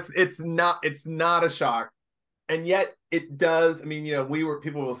 No, it's not a shock. And yet it does. I mean, you know,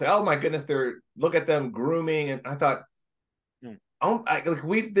 people will say, "Oh my goodness, look at them grooming." And I thought, like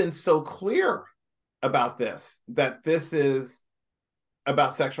we've been so clear about this, that this is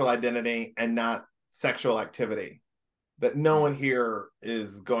about sexual identity and not sexual activity. That no one here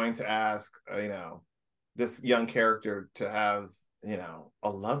is going to ask, you know, this young character to have, you know, a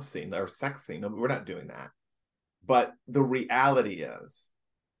love scene or sex scene. No, we're not doing that. But the reality is,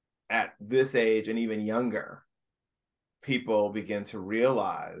 at this age and even younger, people begin to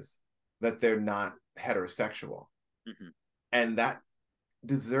realize that they're not heterosexual. Mm-hmm. And that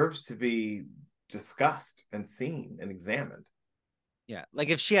deserves to be discussed and seen and examined. Yeah, like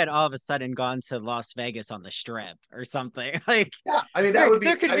if she had all of a sudden gone to Las Vegas on the Strip or something, like yeah, I mean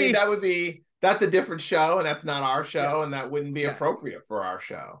that's a different show, and that's not our show, and that wouldn't be appropriate for our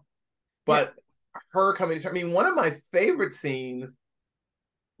show. But her coming to, I mean, one of my favorite scenes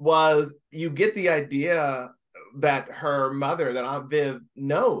was you get the idea that her mother, that Aunt Viv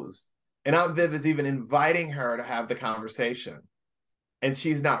knows, and Aunt Viv is even inviting her to have the conversation, and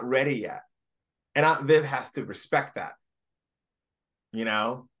she's not ready yet, and Aunt Viv has to respect that, you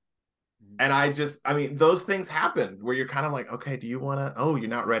know. And I mean, those things happen where you're kind of like, okay, do you want to? Oh, you're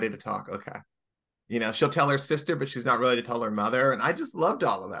not ready to talk. Okay, you know, she'll tell her sister, but she's not ready to tell her mother, and I just loved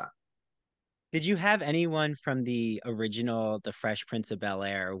all of that. Did you have anyone from the original The Fresh Prince of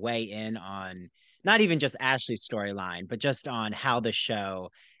Bel-Air weigh in on not even just Ashley's storyline, but just on how the show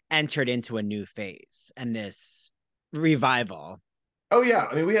entered into a new phase and this revival? Oh yeah,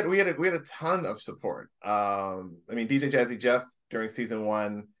 I mean we had a ton of support. I mean DJ Jazzy Jeff during season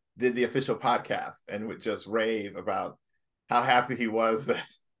 1 did the official podcast and would just rave about how happy he was that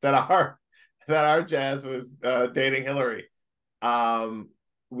our Jazz was dating Hillary.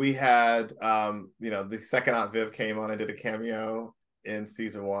 We had you know, the second Aunt Viv came on and did a cameo in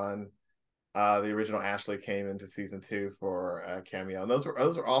season 1. The original Ashley came into season 2 for a cameo, and those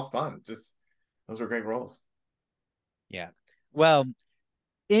were all fun. Just those were great roles. Yeah. Well,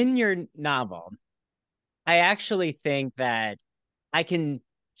 in your novel, I actually think that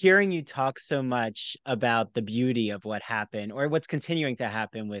hearing you talk so much about the beauty of what happened or what's continuing to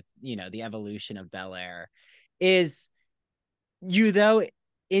happen with, you know, the evolution of Bel-Air is though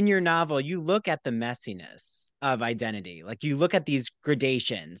in your novel, you look at the messiness of identity. Like you look at these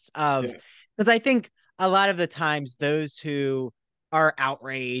gradations of, because I think a lot of the times those who are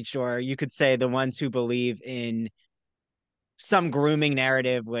outraged, or you could say the ones who believe in some grooming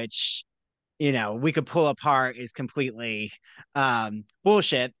narrative, which, you know, we could pull apart, is completely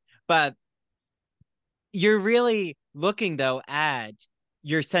bullshit. But you're really looking though at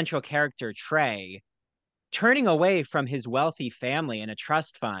your central character, Trey, turning away from his wealthy family and a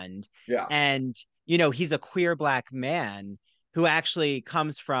trust fund. Yeah. And, you know, he's a queer Black man who actually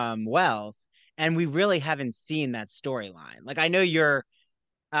comes from wealth. And we really haven't seen that storyline. Like, I know you're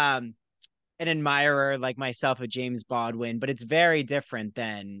an admirer like myself of James Baldwin, but it's very different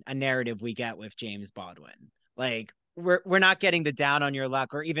than a narrative we get with James Baldwin. Like, we're not getting the down on your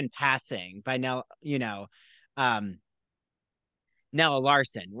luck or even passing by now, you know, Nella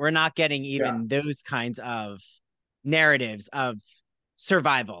Larson. We're not getting even those kinds of narratives of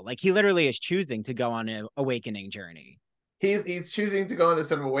survival. Like he literally is choosing to go on an awakening journey. he's choosing to go on this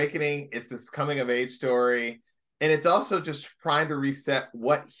sort of awakening. It's this coming of age story, and it's also just trying to reset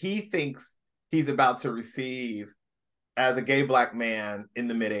what he thinks he's about to receive as a gay black man in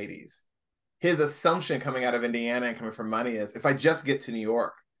the mid 80s. His assumption coming out of Indiana and coming from money is, if I just get to New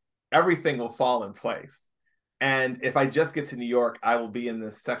York, everything will fall in place. And if I just get to New York, I will be in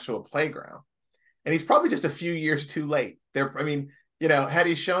this sexual playground. And he's probably just a few years too late. I mean, had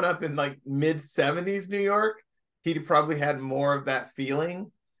he shown up in like mid 70s New York, he'd probably had more of that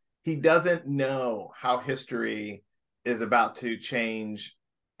feeling. He doesn't know how history is about to change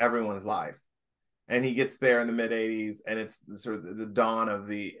everyone's life. And he gets there in the mid 80s, and it's sort of the dawn of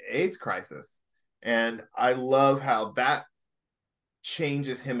the AIDS crisis. And I love how that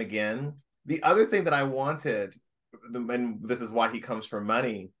changes him again. The other thing that I wanted, and this is why he comes from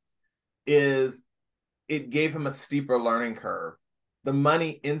money, is it gave him a steeper learning curve. The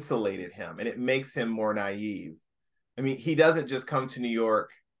money insulated him, and it makes him more naive. I mean, he doesn't just come to New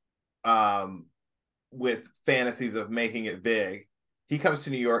York with fantasies of making it big. He comes to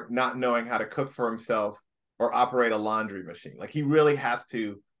New York not knowing how to cook for himself or operate a laundry machine. Like, he really has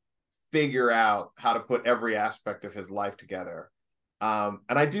to figure out how to put every aspect of his life together. And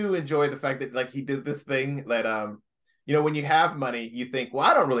I do enjoy the fact that, like, he did this thing that, when you have money, you think, well,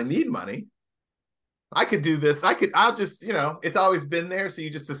 I don't really need money. I could do this. I'll just, it's always been there. So you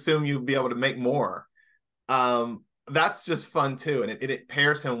just assume you'll be able to make more. That's just fun too. And it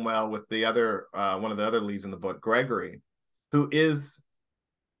pairs him well with the other, one of the other leads in the book, Gregory, who is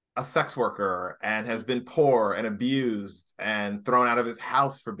a sex worker and has been poor and abused and thrown out of his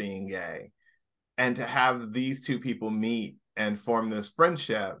house for being gay. And to have these two people meet and form this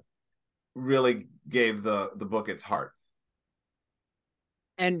friendship really gave the book its heart.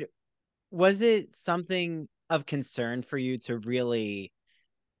 And was it something of concern for you to really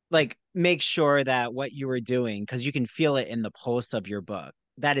like make sure that what you were doing, because you can feel it in the pulse of your book,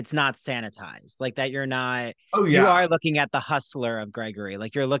 that it's not sanitized, like that you're not, Oh you yeah. are looking at the hustler of Gregory,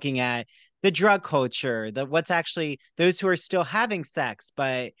 like you're looking at the drug culture, the what's actually those who are still having sex,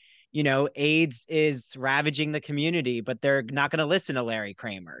 but AIDS is ravaging the community, but they're not going to listen to Larry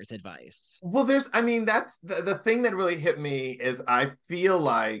Kramer's advice. Well, that's the thing that really hit me is I feel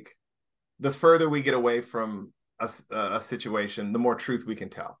like the further we get away from a situation, the more truth we can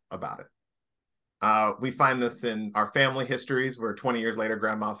tell about it. We find this in our family histories where 20 years later,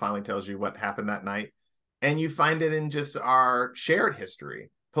 grandma finally tells you what happened that night. And you find it in just our shared history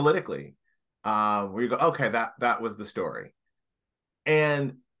politically, where you go, okay, that was the story.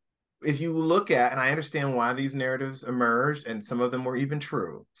 And if you look at, and I understand why these narratives emerged, and some of them were even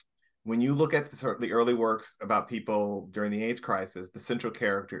true. When you look at the early works about people during the AIDS crisis, the central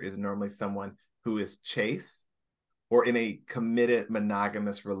character is normally someone who is chaste or in a committed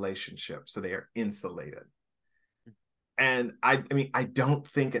monogamous relationship, so they are insulated. And I mean, I don't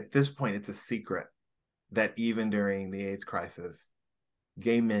think at this point it's a secret that even during the AIDS crisis,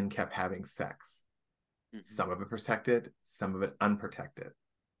 gay men kept having sex. Mm-hmm. Some of it protected, some of it unprotected.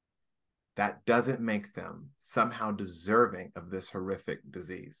 That doesn't make them somehow deserving of this horrific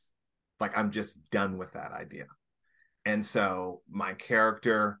disease. Like, I'm just done with that idea. And so my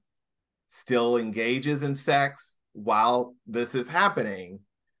character still engages in sex while this is happening.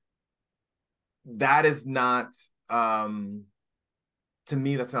 That is not, to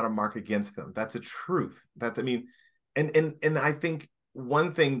me, that's not a mark against them. That's a truth. And I think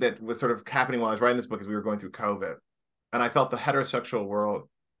one thing that was sort of happening while I was writing this book is we were going through COVID, and I felt the heterosexual world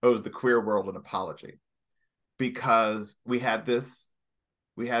owes the queer world an apology, because we had this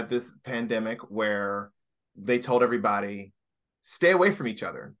pandemic where they told everybody, stay away from each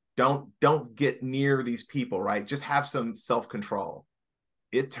other. Don't get near these people, right? Just have some self-control.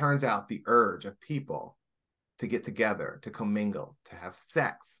 It turns out the urge of people to get together, to commingle, to have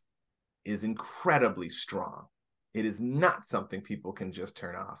sex is incredibly strong. It is not something people can just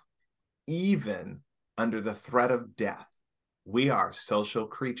turn off. Even under the threat of death, we are social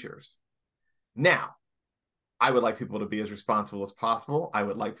creatures. Now, I would like people to be as responsible as possible. I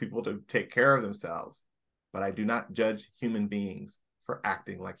would like people to take care of themselves, but I do not judge human beings for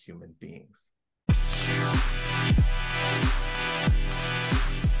acting like human beings.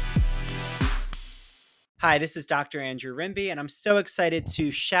 Hi, this is Dr. Andrew Rimby, and I'm so excited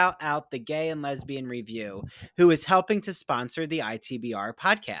to shout out the Gay and Lesbian Review, who is helping to sponsor the ITBR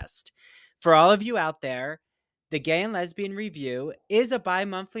podcast. For all of you out there, the Gay and Lesbian Review is a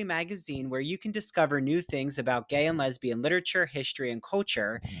bi-monthly magazine where you can discover new things about gay and lesbian literature, history, and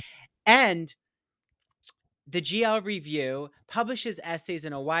culture. And The GL Review publishes essays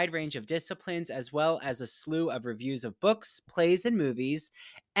in a wide range of disciplines, as well as a slew of reviews of books, plays, and movies,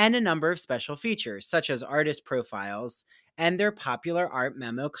 and a number of special features, such as artist profiles and their popular art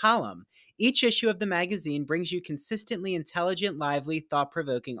memo column. Each issue of the magazine brings you consistently intelligent, lively,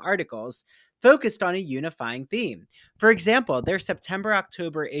 thought-provoking articles focused on a unifying theme. For example, their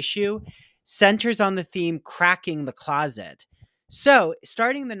September-October issue centers on the theme Cracking the Closet. So,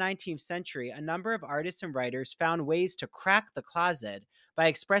 starting in the 19th century, a number of artists and writers found ways to crack the closet by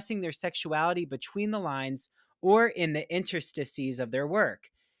expressing their sexuality between the lines or in the interstices of their work.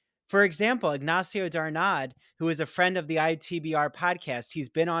 For example, Ignacio Darnad, who is a friend of the ITBR podcast, he's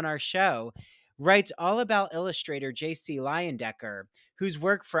been on our show, writes all about illustrator J.C. Leyendecker, whose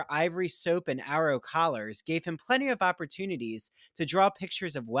work for Ivory Soap and Arrow Collars gave him plenty of opportunities to draw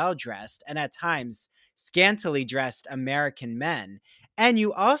pictures of well-dressed and at times scantily dressed American men. And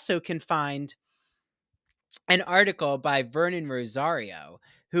you also can find an article by Vernon Rosario,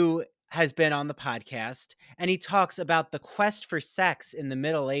 who has been on the podcast, and he talks about the quest for sex in the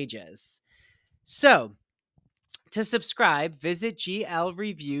Middle Ages. So, to subscribe, visit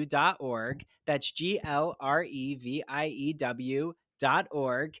glreview.org. That's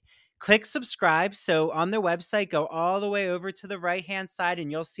glreview.org. Click subscribe. So on their website, go all the way over to the right-hand side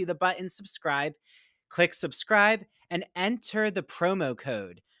and you'll see the button subscribe. Click subscribe and enter the promo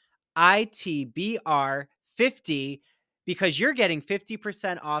code ITBR50 because you're getting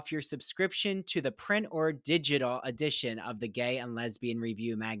 50% off your subscription to the print or digital edition of the Gay and Lesbian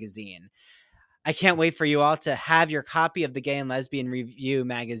Review magazine. I can't wait for you all to have your copy of the Gay and Lesbian Review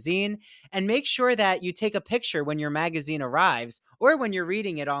magazine, and make sure that you take a picture when your magazine arrives or when you're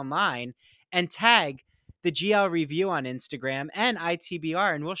reading it online and tag the GL Review on Instagram and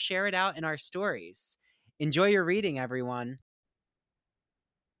ITBR, and we'll share it out in our stories. Enjoy your reading, everyone.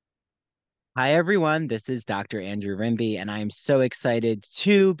 Hi, everyone. This is Dr. Andrew Rimby, and I'm so excited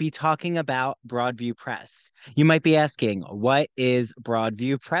to be talking about Broadview Press. You might be asking, what is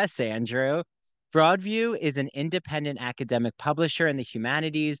Broadview Press, Andrew? Broadview is an independent academic publisher in the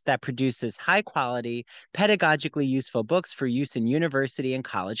humanities that produces high-quality, pedagogically useful books for use in university and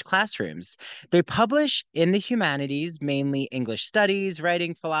college classrooms. They publish in the humanities, mainly English studies,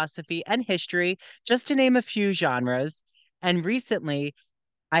 writing, philosophy, and history, just to name a few genres. And recently,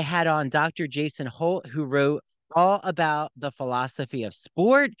 I had on Dr. Jason Holt, who wrote all about the philosophy of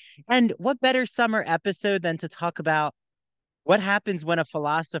sport. And what better summer episode than to talk about what happens when a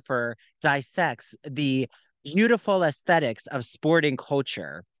philosopher dissects the beautiful aesthetics of sporting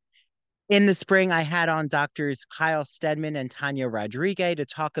culture. In the spring, I had on Doctors Kyle Stedman and Tanya Rodriguez to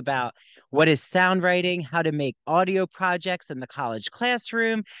talk about what is sound writing, how to make audio projects in the college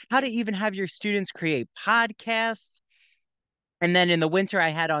classroom, how to even have your students create podcasts. And then in the winter, I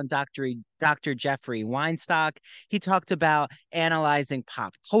had on Dr. Jeffrey Weinstock. He talked about analyzing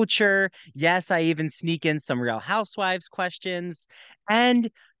pop culture. Yes, I even sneak in some Real Housewives questions and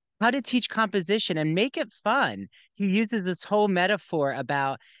how to teach composition and make it fun. He uses this whole metaphor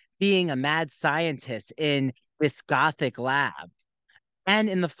about being a mad scientist in this Gothic lab. And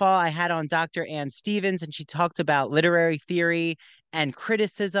in the fall, I had on Dr. Ann Stevens, and she talked about literary theory and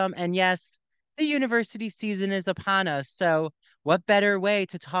criticism. And yes, the university season is upon us. So, what better way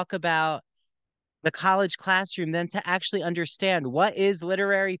to talk about the college classroom than to actually understand what is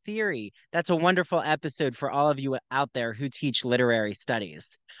literary theory? That's a wonderful episode for all of you out there who teach literary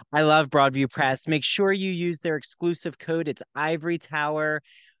studies. I love Broadview Press. Make sure you use their exclusive code. It's Ivory Tower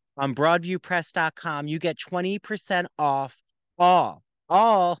on broadviewpress.com. You get 20% off all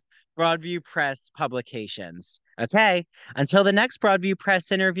Broadview Press publications. Okay, until the next Broadview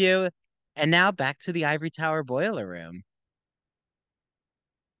Press interview. And now back to the Ivory Tower Boiler Room.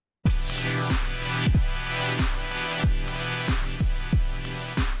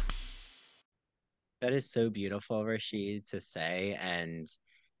 That is so beautiful, Rasheed, to say and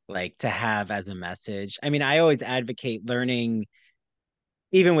like to have as a message. I mean, I always advocate learning,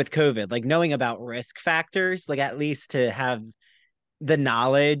 even with COVID, like knowing about risk factors, like at least to have the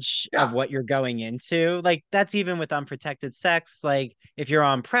knowledge of Yeah. what you're going into. Like that's even with unprotected sex. Like if you're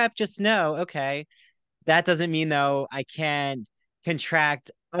on PrEP, just know, okay, that doesn't mean though I can't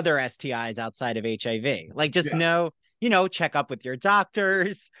contract other STIs outside of HIV. Like just Yeah. know, check up with your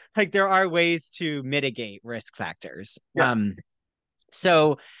doctors. Like there are ways to mitigate risk factors. Yes.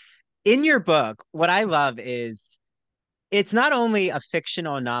 So in your book, what I love is it's not only a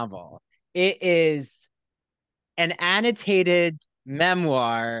fictional novel, it is an annotated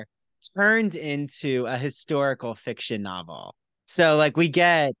memoir turned into a historical fiction novel. So like we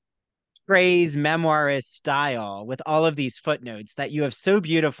get Trey's memoirist style with all of these footnotes that you have so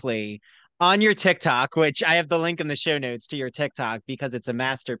beautifully on your TikTok, which I have the link in the show notes to your TikTok because it's a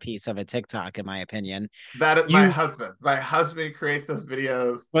masterpiece of a TikTok, in my opinion. That is my You, husband. My husband creates those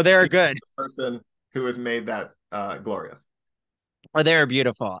videos. well, they're He's good, the person who has made that glorious. or they're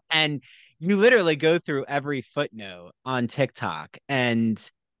beautiful. And you literally go through every footnote on TikTok.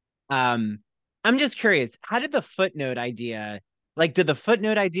 And um, I'm just curious, how did the footnote idea, like, did the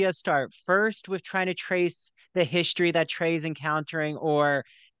footnote idea start first with trying to trace the history that Trey's encountering, or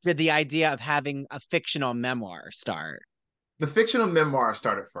did the idea of having a fictional memoir start? The fictional memoir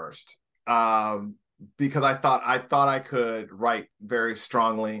started first, because I thought I could write very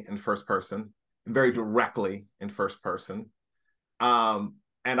strongly in first person, very directly in first person.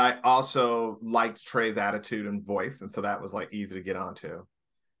 And I also liked Trey's attitude and voice, and so that was like easy to get onto.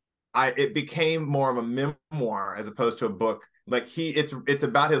 It became more of a memoir as opposed to a book. Like it's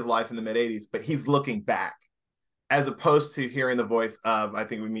about his life in the mid '80s, but he's looking back as opposed to hearing the voice of, I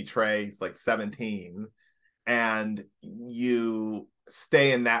think we meet Trey, he's like 17, and you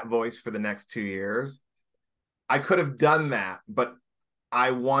stay in that voice for the next 2 years. I could have done that, but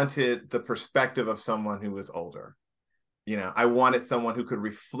I wanted the perspective of someone who was older. I wanted someone who could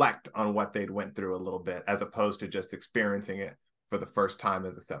reflect on what they'd went through a little bit as opposed to just experiencing it for the first time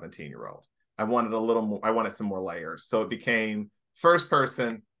as a 17-year-old. I wanted a little more, I wanted some more layers. So it became first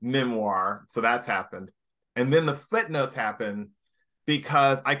person memoir. So that's happened. And then the footnotes happened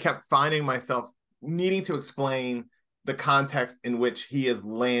because I kept finding myself needing to explain the context in which he is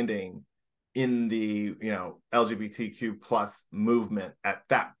landing in the, LGBTQ plus movement at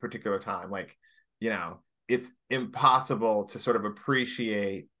that particular time. Like, it's impossible to sort of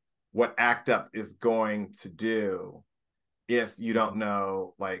appreciate what ACT UP is going to do if you don't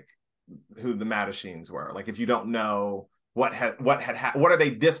know, like, who the Mattachines were. Like, if you don't know what are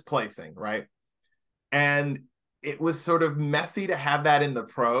they displacing, right? And it was sort of messy to have that in the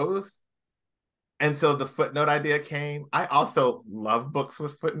prose. And so the footnote idea came. I also love books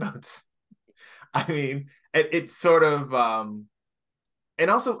with footnotes. I mean, it sort of, and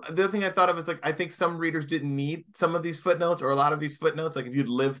also the other thing I thought of is, like, I think some readers didn't need some of these footnotes or a lot of these footnotes. Like, if you'd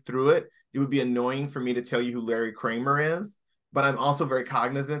lived through it, it would be annoying for me to tell you who Larry Kramer is. But I'm also very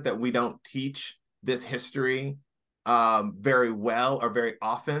cognizant that we don't teach this history very well or very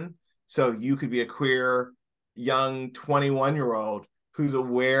often. So you could be a queer young 21-year-old who's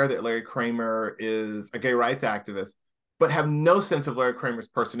aware that Larry Kramer is a gay rights activist, but have no sense of Larry Kramer's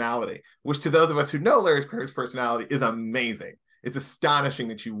personality, which to those of us who know Larry Kramer's personality is amazing. It's astonishing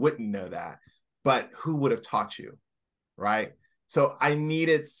that you wouldn't know that, but who would have taught you, right? So I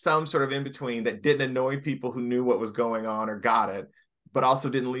needed some sort of in-between that didn't annoy people who knew what was going on or got it, but also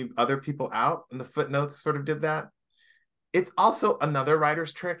didn't leave other people out. And the footnotes sort of did that. It's also another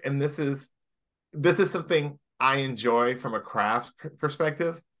writer's trick, and this is something I enjoy from a craft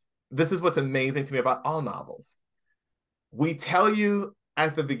perspective. This is what's amazing to me about all novels. We tell you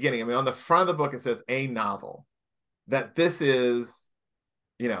at the beginning, I mean, on the front of the book, it says a novel, that this is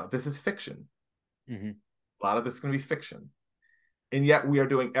fiction. Mm-hmm. A lot of this is going to be fiction. And yet we are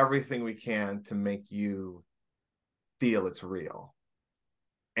doing everything we can to make you feel it's real.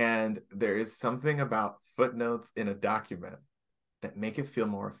 And there is something about footnotes in a document that make it feel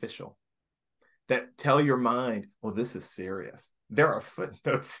more official, that tell your mind, well, this is serious. There are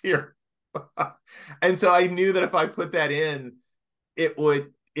footnotes here. And so I knew that if I put that in, it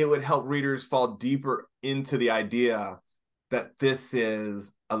would help readers fall deeper into the idea that this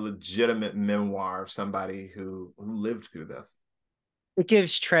is a legitimate memoir of somebody who lived through this. It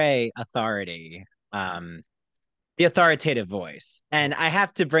gives Trey authority, the authoritative voice. And I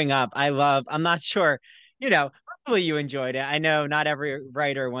have to bring up, I'm not sure, hopefully you enjoyed it. I know not every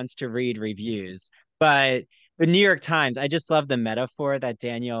writer wants to read reviews, but the New York Times, I just love the metaphor that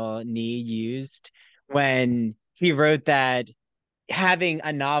Daniel Nee used when he wrote that having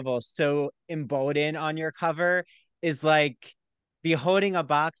a novel so emboldened on your cover is like beholding a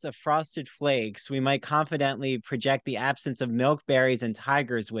box of frosted flakes. We might confidently project the absence of milk, berries, and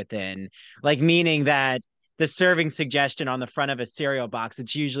tigers within, like, meaning that the serving suggestion on the front of a cereal box,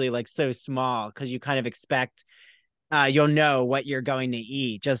 it's usually like so small because you kind of expect you'll know what you're going to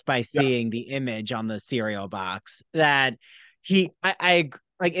eat just by Yeah. seeing the image on the cereal box. That I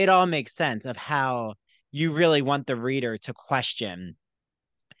like, it all makes sense of how you really want the reader to question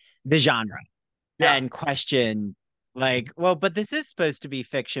the genre Yeah. and question, like, well, but this is supposed to be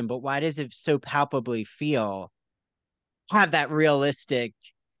fiction, but why does it so palpably have that realistic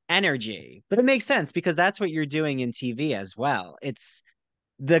energy? But it makes sense because that's what you're doing in TV as well. It's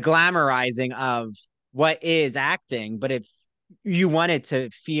the glamorizing of what is acting, but if you want it to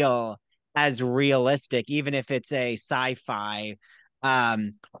feel as realistic, even if it's a sci-fi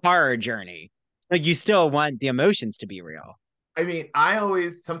horror journey. Like you still want the emotions to be real. I mean, I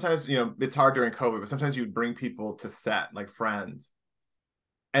always sometimes, it's hard during COVID, but sometimes you'd bring people to set, like friends,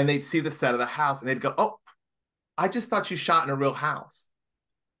 and they'd see the set of the house and they'd go, "Oh, I just thought you shot in a real house."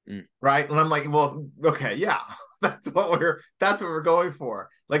 Mm. Right. And I'm like, well, okay, yeah, that's what we're going for.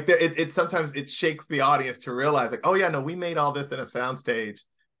 Like it sometimes it shakes the audience to realize like, oh yeah, no, we made all this in a soundstage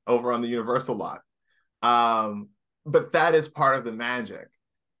over on the Universal lot. But that is part of the magic,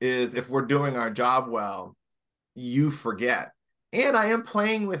 is if we're doing our job well, you forget. And I am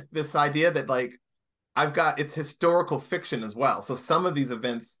playing with this idea that like it's historical fiction as well. So some of these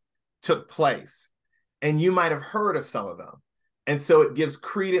events took place and you might have heard of some of them. And so it gives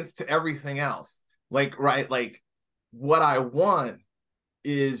credence to everything else. Like, right, like what I want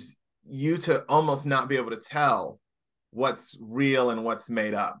is you to almost not be able to tell what's real and what's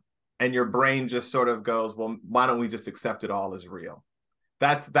made up. And your brain just sort of goes, well, why don't we just accept it all as real?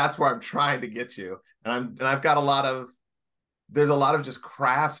 That's where I'm trying to get you. And I've got there's a lot of just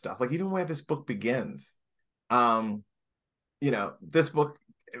craft stuff. Like even where this book begins, this book,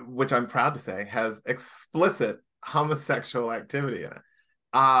 which I'm proud to say, has explicit homosexual activity in it.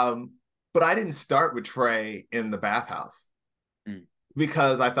 But I didn't start with Trey in the bathhouse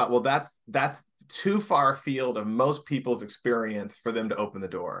because I thought, well, that's too far afield of most people's experience for them to open the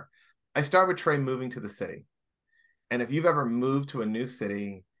door. I start with Trey moving to the city. And if you've ever moved to a new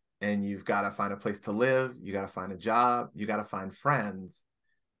city and you've got to find a place to live, you got to find a job, you got to find friends,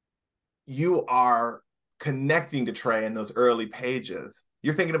 you are connecting to Trey in those early pages.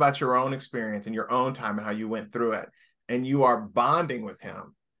 You're thinking about your own experience and your own time and how you went through it. And you are bonding with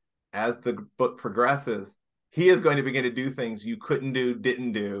him. As the book progresses, he is going to begin to do things you couldn't do,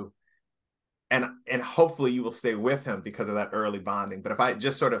 didn't do. And hopefully you will stay with him because of that early bonding. But if I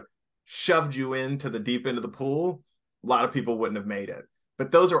just sort of shoved you into the deep end of the pool, a lot of people wouldn't have made it.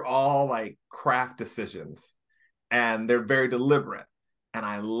 But those are all like craft decisions and they're very deliberate. And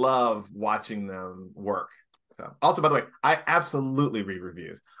I love watching them work. So also, by the way, I absolutely read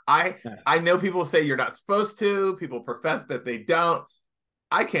reviews. I know people say you're not supposed to. People profess that they don't.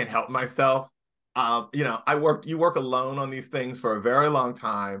 I can't help myself. You work alone on these things for a very long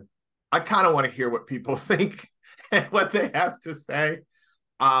time. I kind of want to hear what people think and what they have to say.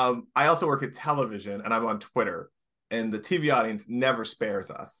 I also work at television and I'm on Twitter, and the TV audience never spares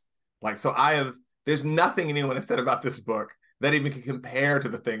us. Like, so there's nothing anyone has said about this book that even can compare to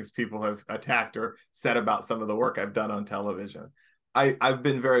the things people have attacked or said about some of the work I've done on television. I've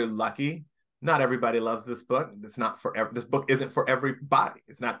been very lucky. Not everybody loves this book. This book isn't for everybody.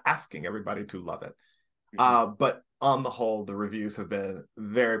 It's not asking everybody to love it. But on the whole, the reviews have been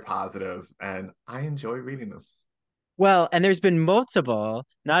very positive and I enjoy reading them. Well, and there's been multiple,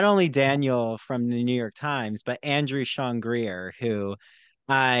 not only Daniel from the New York Times, but Andrew Sean Greer, who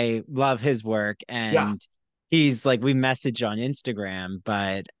I love his work. Yeah. And he's like, we message on Instagram,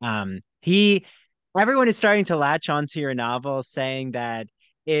 but everyone is starting to latch onto your novel saying that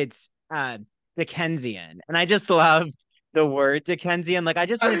it's Dickensian. And I just love the word Dickensian. Like, I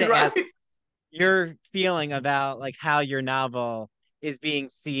just wanted to ask your feeling about like how your novel is being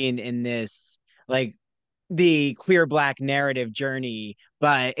seen in this, like, the queer Black narrative journey,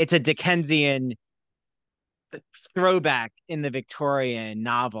 but it's a Dickensian throwback in the Victorian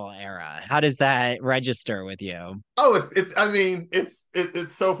novel era. How does that register with you? Oh,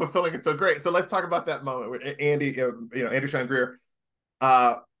 it's so fulfilling and so great. So let's talk about that moment where Andrew Sean Greer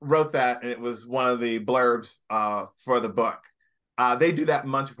wrote that, and it was one of the blurbs for the book. They do that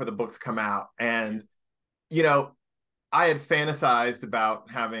months before the books come out, and I had fantasized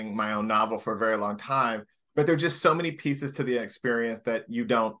about having my own novel for a very long time, but there are just so many pieces to the experience that you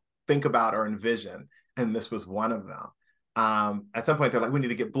don't think about or envision, and this was one of them. At some point, they're like, "We need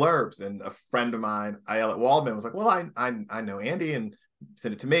to get blurbs," and a friend of mine, Ayelet Waldman, was like, "Well, I know Andy, and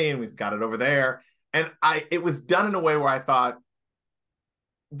send it to me, and we've got it over there." And it was done in a way where I thought,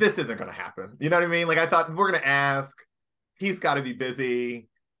 this isn't going to happen. You know what I mean? Like I thought we're going to ask, he's got to be busy.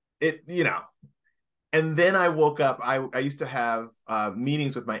 And then I woke up. I used to have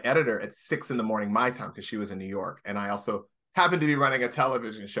meetings with my editor at 6 a.m. my time because she was in New York. And I also happened to be running a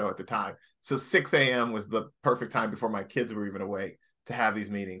television show at the time. So 6 a.m. was the perfect time before my kids were even awake to have these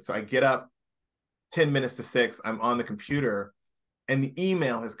meetings. So I get up 10 minutes to 6. I'm on the computer and the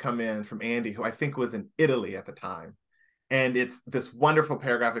email has come in from Andy, who I think was in Italy at the time. And it's this wonderful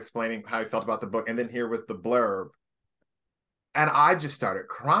paragraph explaining how he felt about the book. And then here was the blurb. And I just started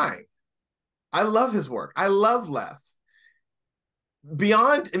crying. I love his work. I love Les.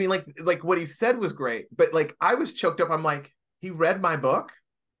 Beyond, like what he said was great, but like I was choked up. I'm like, he read my book.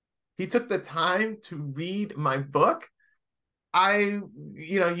 He took the time to read my book.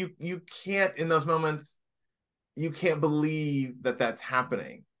 you can't, in those moments, you can't believe that that's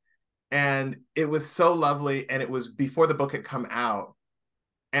happening. And it was so lovely. And it was before the book had come out.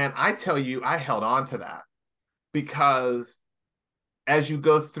 And I tell you, I held on to that because as you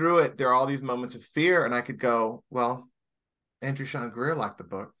go through it, there are all these moments of fear. And I could go, well, Andrew Sean Greer liked the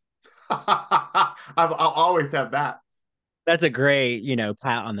book. I'll always have that. That's a great,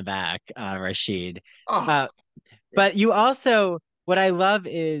 pat on the back, Rasheed. Oh, Uh, but you also, what I love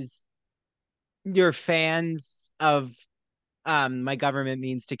is your fans of My Government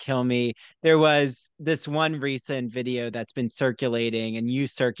Means to Kill Me. There was this one recent video that's been circulating, and you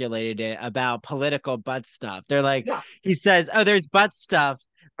circulated it, about political butt stuff. They're like, yeah. he says, oh, there's butt stuff,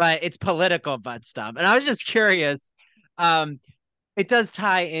 but it's political butt stuff. And I was just curious. Um, it does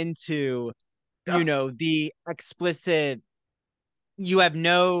tie into, Yeah. the explicit, you have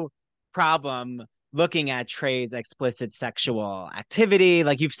no problem looking at Trey's explicit sexual activity.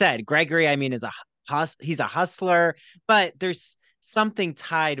 Like you've said, Gregory, I mean, is he's a hustler, but there's something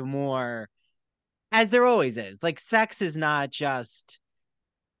tied more, as there always is. Like sex is not just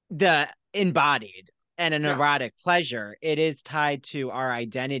the embodied and an Yeah. erotic pleasure. It is tied to our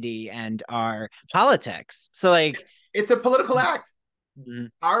identity and our politics. So like, It's a political act. mhm.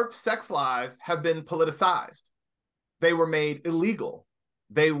 Our sex lives have been politicized. They were made illegal.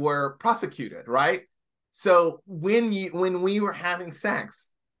 They were prosecuted, right? So when we were having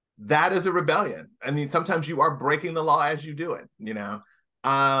sex, that is a rebellion. I mean, sometimes you are breaking the law as you do it,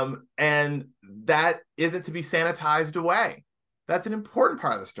 and that isn't to be sanitized away. That's an important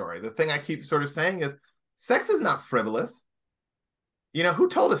part of the story. The thing I keep sort of saying is sex is not frivolous. Who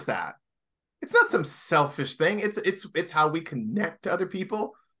told us that? It's not some selfish thing. It's how we connect to other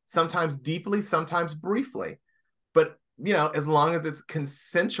people, sometimes deeply, sometimes briefly. But as long as it's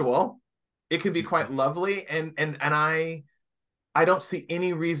consensual, it can be quite lovely. And I don't see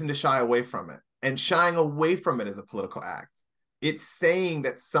any reason to shy away from it. And shying away from it is a political act. It's saying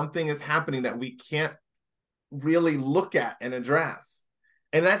that something is happening that we can't really look at and address.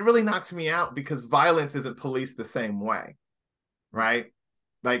 And that really knocks me out because violence isn't policed the same way, right?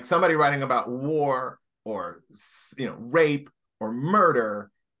 Like somebody writing about war or rape or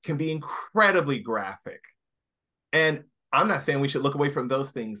murder can be incredibly graphic. And I'm not saying we should look away from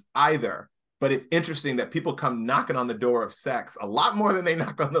those things either, but it's interesting that people come knocking on the door of sex a lot more than they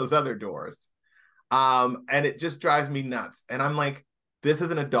knock on those other doors. And it just drives me nuts. And I'm like, this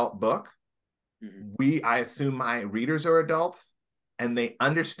is an adult book. I assume my readers are adults and they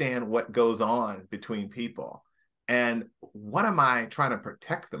understand what goes on between people. And what am I trying to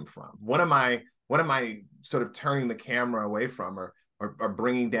protect them from? What am I sort of turning the camera away from or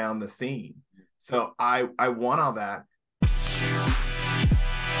bringing down the scene? So I want all that.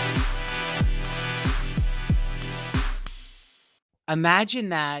 Imagine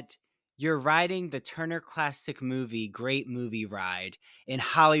that you're riding the Turner Classic Movie Great Movie Ride in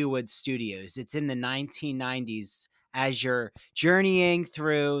Hollywood studios. It's in the 1990s. As you're journeying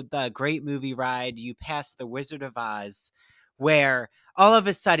through the Great Movie Ride, you pass the Wizard of Oz, where all of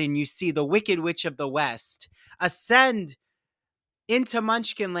a sudden you see the Wicked Witch of the West ascend into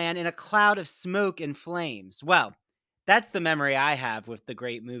Munchkinland in a cloud of smoke and flames. Well, that's the memory I have with the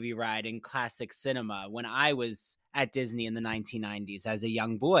Great Movie Ride in classic cinema when I was at Disney in the 1990s as a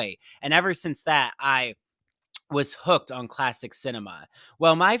young boy. And ever since that, I was hooked on classic cinema.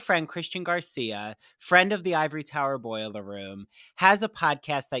 Well, my friend Christian Garcia, friend of the Ivory Tower Boiler Room, has a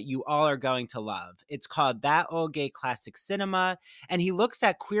podcast that you all are going to love. It's called That Old Gay Classic Cinema, and he looks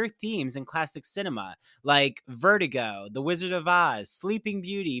at queer themes in classic cinema like Vertigo, The Wizard of Oz, Sleeping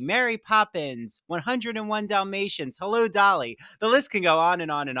Beauty, Mary Poppins, 101 Dalmatians, Hello Dolly. The list can go on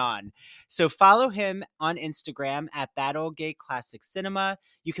and on and on. So follow him on Instagram at That Old Gay Classic Cinema.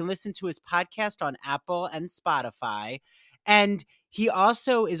 You can listen to his podcast on Apple and Spotify. And he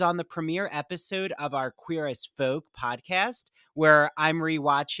also is on the premiere episode of our Queer as Folk podcast, where I'm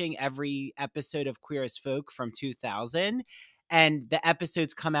rewatching every episode of Queer as Folk from 2000. And the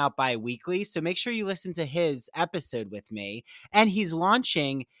episodes come out bi-weekly. So make sure you listen to his episode with me. And he's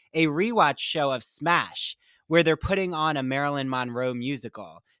launching a rewatch show of Smash, where they're putting on a Marilyn Monroe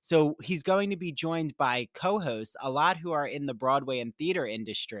musical. So he's going to be joined by co-hosts, a lot who are in the Broadway and theater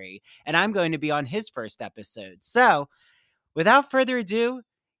industry, and I'm going to be on his first episode. So without further ado,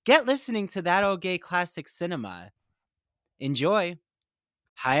 get listening to That Old Gay Classic Cinema. Enjoy.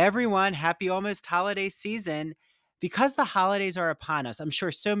 Hi, everyone. Happy almost holiday season. Because the holidays are upon us, I'm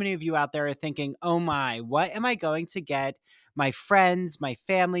sure so many of you out there are thinking, oh my, what am I going to get my friends, my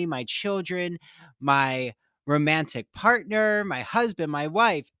family, my children, my romantic partner, my husband, my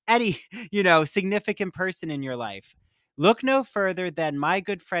wife, any, significant person in your life Look no further than my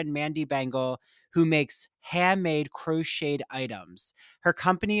good friend Mandy Bengal, who makes handmade crocheted items. Her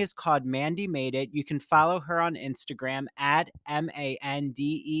company is called Mandy Made It. You can follow her on Instagram at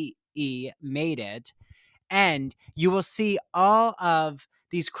MANDEE Made It. And you will see all of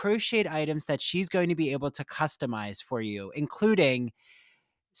these crocheted items that she's going to be able to customize for you, including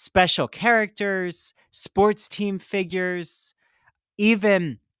special characters, sports team figures,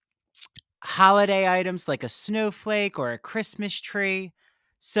 even holiday items like a snowflake or a Christmas tree.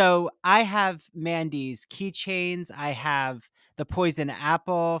 So I have Mandy's keychains. I have the poison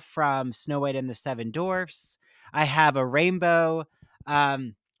apple from Snow White and the Seven Dwarfs. I have a rainbow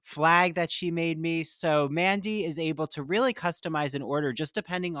flag that she made me. So Mandy is able to really customize an order just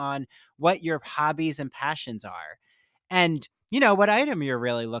depending on what your hobbies and passions are. And what item you're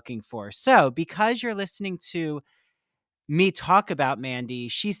really looking for. So because you're listening to me talk about Mandy,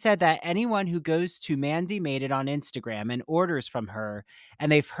 she said that anyone who goes to Mandy Made It on Instagram and orders from her,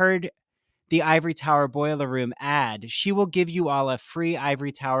 and they've heard the Ivory Tower Boiler Room ad, she will give you all a free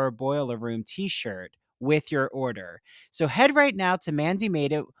Ivory Tower Boiler Room t-shirt with your order. So head right now to Mandy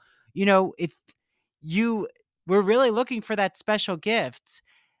Made It. If you were really looking for that special gift,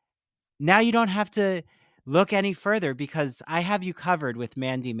 now you don't have to look any further because I have you covered with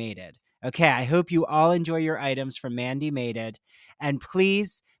Mandy Made It. Okay, I hope you all enjoy your items from Mandy Made It. And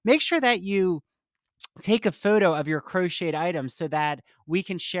please make sure that you take a photo of your crocheted items so that we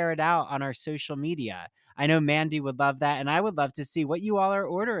can share it out on our social media. I know Mandy would love that, and I would love to see what you all are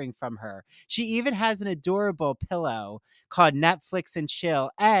ordering from her. She even has an adorable pillow called Netflix and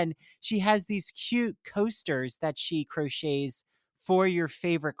Chill, and she has these cute coasters that she crochets for your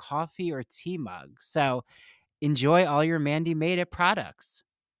favorite coffee or tea mug. So enjoy all your Mandy Made It products.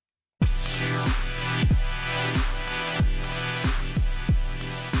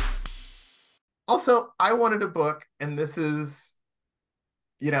 Also, I wanted a book, and this is,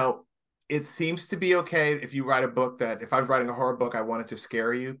 it seems to be okay if you write a book that if I was writing a horror book, I wanted to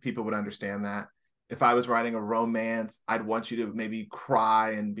scare you, people would understand that. If I was writing a romance, I'd want you to maybe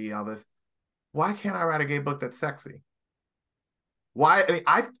cry and be all this. Why can't I write a gay book that's sexy? Why? I mean,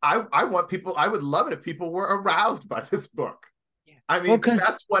 I want people, I would love it if people were aroused by this book. Yeah. I Well, mean, because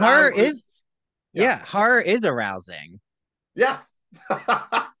that's what I horror was. is, yeah, horror is arousing. Yes.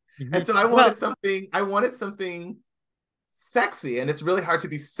 And so Well, I wanted something sexy, and it's really hard to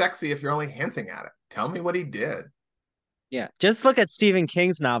be sexy if you're only hinting at it. Tell me what he did. yeah, just look at Stephen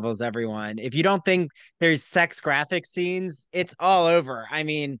King's novels, everyone. If you don't think there's sex graphic scenes, it's all over. I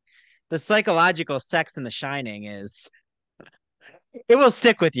mean, the psychological sex in The Shining it will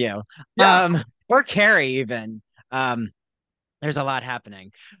stick with you. Yeah. Or Carrie even. Um, there's a lot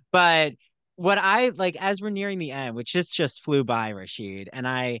happening. But what I like as we're nearing the end, which just flew by, Rasheed, and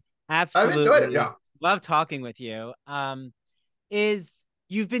I I've enjoyed it. absolutely Yeah. love talking with you, is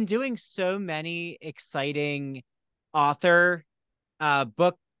you've been doing so many exciting author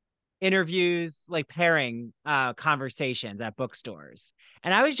book interviews, like pairing conversations at bookstores.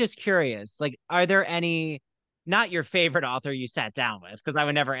 And I was just curious, like, are there any, not your favorite author you sat down with, because I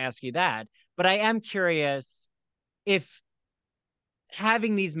would never ask you that, but I am curious if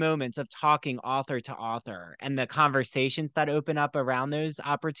having these moments of talking author to author and the conversations that open up around those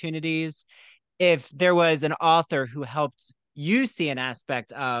opportunities, if there was an author who helped you see an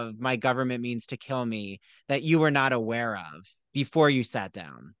aspect of My Government Means to Kill Me that you were not aware of before you sat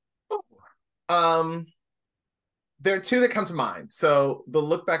down. Um, there are two that come to mind. So the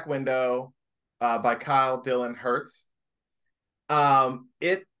Look Back Window by Kyle Dylan Hertz.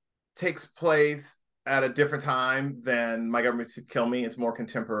 It takes place at a different time than My Government Means to Kill Me. It's more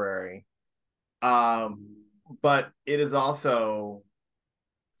contemporary. But it is also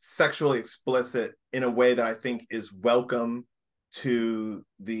sexually explicit in a way that I think is welcome to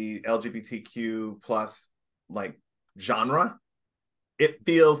the LGBTQ plus like genre. It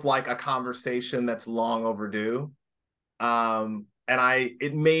feels like a conversation that's long overdue. And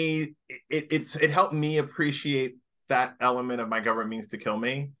it helped me appreciate that element of My Government Means to Kill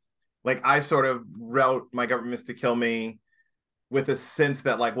Me. Like I sort of wrote My Government Means to Kill Me with a sense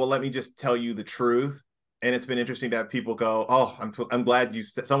that like, well, let me just tell you the truth. And it's been interesting to have people go, oh, I'm glad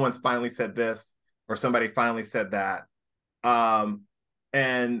someone's finally said this, or somebody finally said that.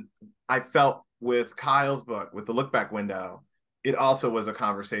 And I felt with Kyle's book, with the Look Back Window, it also was a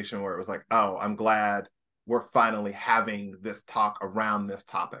conversation where it was like, oh, I'm glad we're finally having this talk around this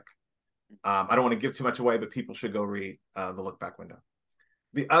topic. I don't want to give too much away, but people should go read the Look Back Window.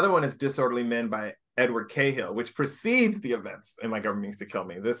 The other one is Disorderly Men by Edward Cahill, which precedes the events in My Government Means to Kill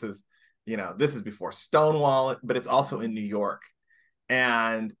Me. This is before Stonewall, but it's also in New York.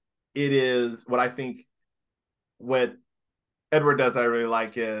 And it is what I think what Edward does that I really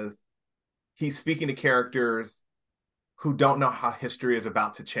like is he's speaking to characters who don't know how history is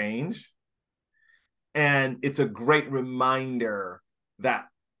about to change. And it's a great reminder that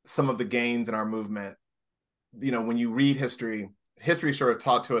some of the gains in our movement, when you read history, history sort of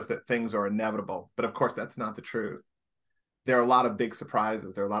taught to us that things are inevitable. But of course, that's not the truth. There are a lot of big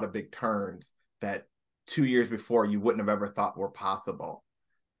surprises. There are a lot of big turns that 2 years before you wouldn't have ever thought were possible.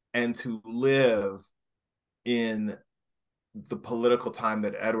 And to live in the political time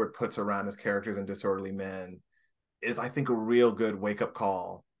that Edward puts around his characters in Disorderly Men is, I think, a real good wake-up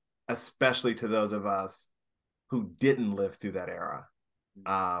call, especially to those of us who didn't live through that era.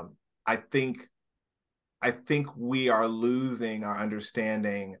 I think we are losing our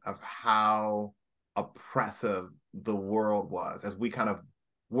understanding of how oppressive the world was as we kind of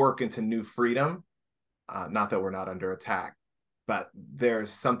work into new freedom. Not that we're not under attack, but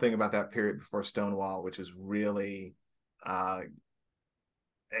there's something about that period before Stonewall which is really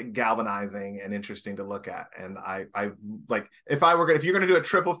galvanizing and interesting to look at. And I like, if you're gonna do a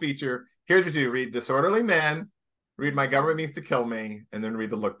triple feature, here's what you do: read Disorderly Men, read My Government Means to Kill Me, and then read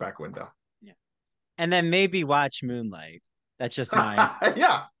The Look Back Window. Yeah. And then maybe watch Moonlight. That's just my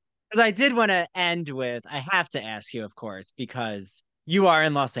yeah. Because I did want to end with, I have to ask you, of course, because you are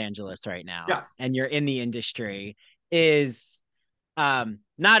in Los Angeles right now, yes, and you're in the industry, is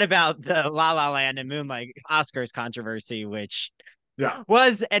not about the La La Land and Moonlight Oscars controversy, which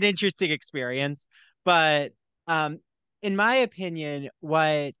was an interesting experience. But in my opinion,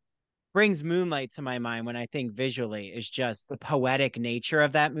 what brings Moonlight to my mind when I think visually is just the poetic nature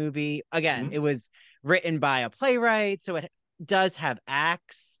of that movie. Again, it was written by a playwright, so it does have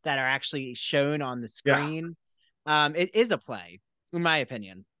acts that are actually shown on the screen. It is a play, in my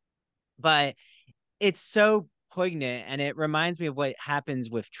opinion, but it's so poignant, and it reminds me of what happens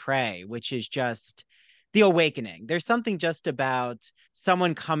with Trey, which is just the awakening. There's something just about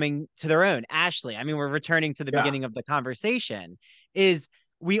someone coming to their own. Ashley, I mean, we're returning to the beginning of the conversation, is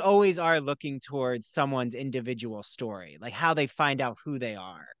we always are looking towards someone's individual story, like how they find out who they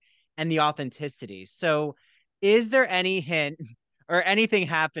are and the authenticity. So is there any hint or anything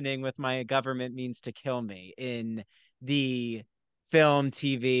happening with My Government Means to Kill Me in the film,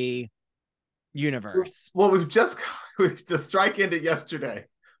 TV universe? Well, we've just strike ended yesterday,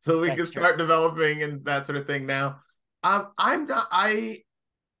 so we can start developing and that sort of thing now. I'm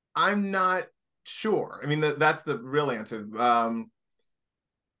not sure. I mean, that's the real answer.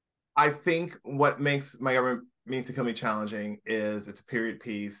 I think what makes My Government Means to Kill Me challenging is it's a period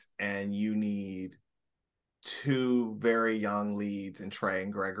piece, and you need two very young leads in Trey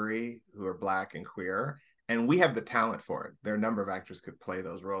and Gregory who are Black and queer, and we have the talent for it. There are a number of actors could play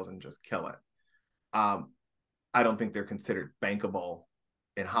those roles and just kill it. I don't think they're considered bankable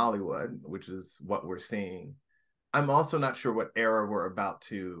in Hollywood, which is what we're seeing. I'm also not sure what era we're about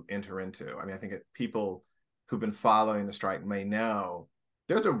to enter into. I mean, I think people who've been following the strike may know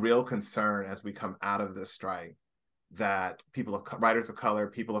there's a real concern as we come out of this strike that writers of color,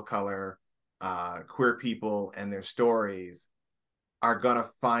 people of color, queer people and their stories are going to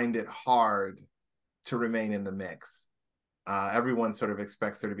find it hard to remain in the mix. Everyone sort of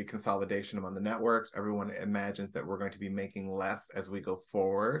expects there to be consolidation among the networks. Everyone imagines that we're going to be making less as we go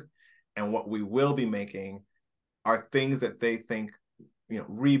forward. And what we will be making are things that they think,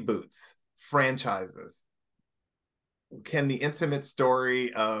 reboots, franchises. Can the intimate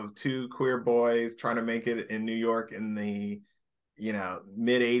story of two queer boys trying to make it in New York in the,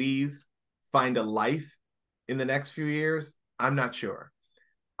 mid 80s find a life in the next few years? I'm not sure.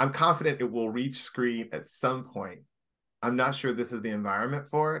 I'm confident it will reach screen at some point. I'm not sure this is the environment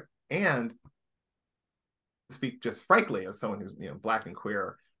for it. And to speak just frankly as someone who's Black and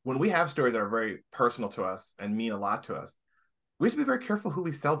queer, when we have stories that are very personal to us and mean a lot to us, we have to be very careful who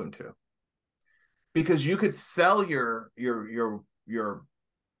we sell them to, because you could sell your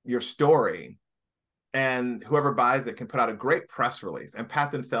story, and whoever buys it can put out a great press release and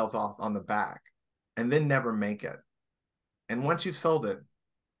pat themselves off on the back, and then never make it. And once you've sold it,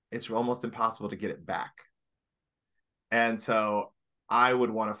 it's almost impossible to get it back. And so I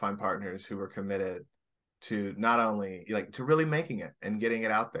would want to find partners who are committed to not only to really making it and getting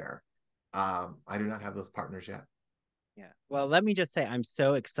it out there. I do not have those partners yet. Yeah. Well, let me just say, I'm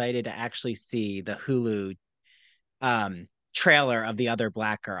so excited to actually see the Hulu trailer of The Other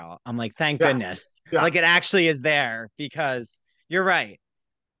Black Girl. I'm like, thank goodness. Yeah. Like, it actually is there, because you're right.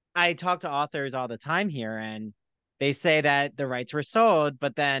 I talk to authors all the time here, and they say that the rights were sold,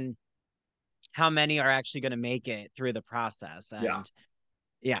 but then how many are actually going to make it through the process? And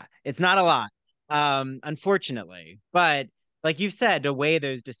it's not a lot, unfortunately. But like you've said, to weigh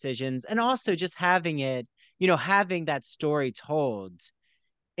those decisions, and also just having it, having that story told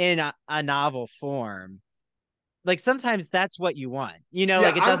in a novel form, like sometimes that's what you want. Yeah,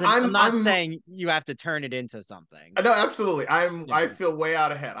 Like it doesn't, I'm not saying you have to turn it into something. No, absolutely. Yeah. I feel way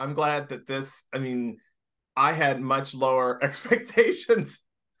out ahead. I'm glad that this, I mean, I had much lower expectations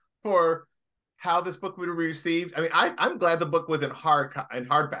for how this book would be received. I mean, I'm glad the book was in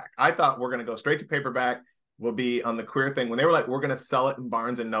hardback. I thought we're gonna go straight to paperback. We'll be on the queer thing. When they were like, we're gonna sell it in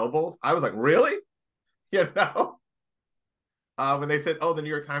Barnes and Nobles, I was like, really? You know? When they said, oh, the New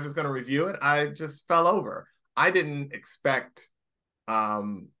York Times is gonna review it, I just fell over. I didn't expect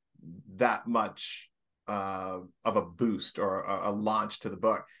um that much of a boost or a launch to the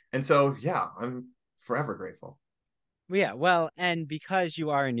book. And so, yeah, I'm forever grateful. Yeah, well, and because you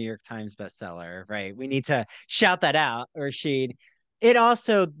are a New York Times bestseller, right? We need to shout that out, Rasheed. It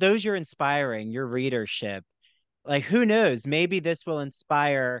also, those you're inspiring, your readership, like who knows, maybe this will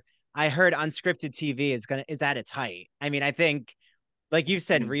inspire. I heard unscripted TV is at its height. I mean, I think, like you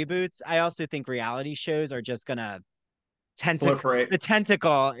said, reboots. I also think reality shows are just gonna Proliferate. the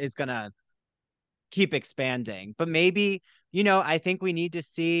tentacle is gonna keep expanding. But maybe, I think we need to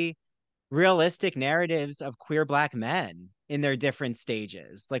see realistic narratives of queer Black men in their different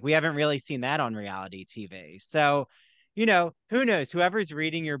stages. Like we haven't really seen that on reality TV. So, who knows? Whoever's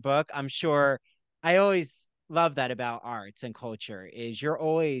reading your book, I'm sure. I always love that about arts and culture is you're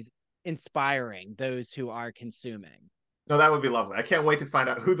always inspiring those who are consuming. No, that would be lovely. I can't wait to find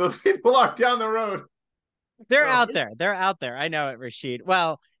out who those people are down the road. They're So, out there. They're out there. I know it, Rasheed.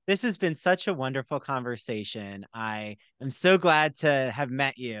 Well, this has been such a wonderful conversation. I am so glad to have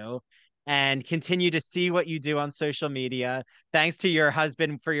met you and continue to see what you do on social media. Thanks to your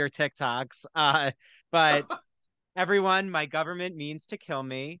husband for your TikToks. But everyone, My Government Means to Kill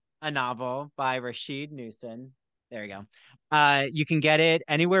Me, a novel by Rasheed Newson. There you go. You can get it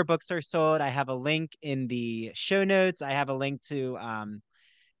anywhere books are sold. I have a link in the show notes. I have a link to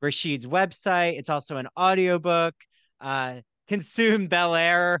Rasheed's website. It's also an audiobook. Consume Bel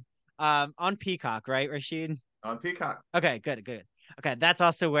Air on Peacock, right, Rasheed? on Peacock. Okay, good, good. Okay, that's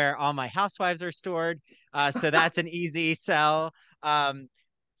also where all my housewives are stored. So that's an easy sell.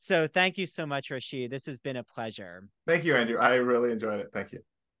 So thank you so much, Rasheed. This has been a pleasure. Thank you, Andrew. I really enjoyed it. Thank you.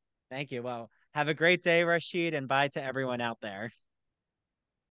 Thank you. Well, have a great day, Rasheed, and bye to everyone out there.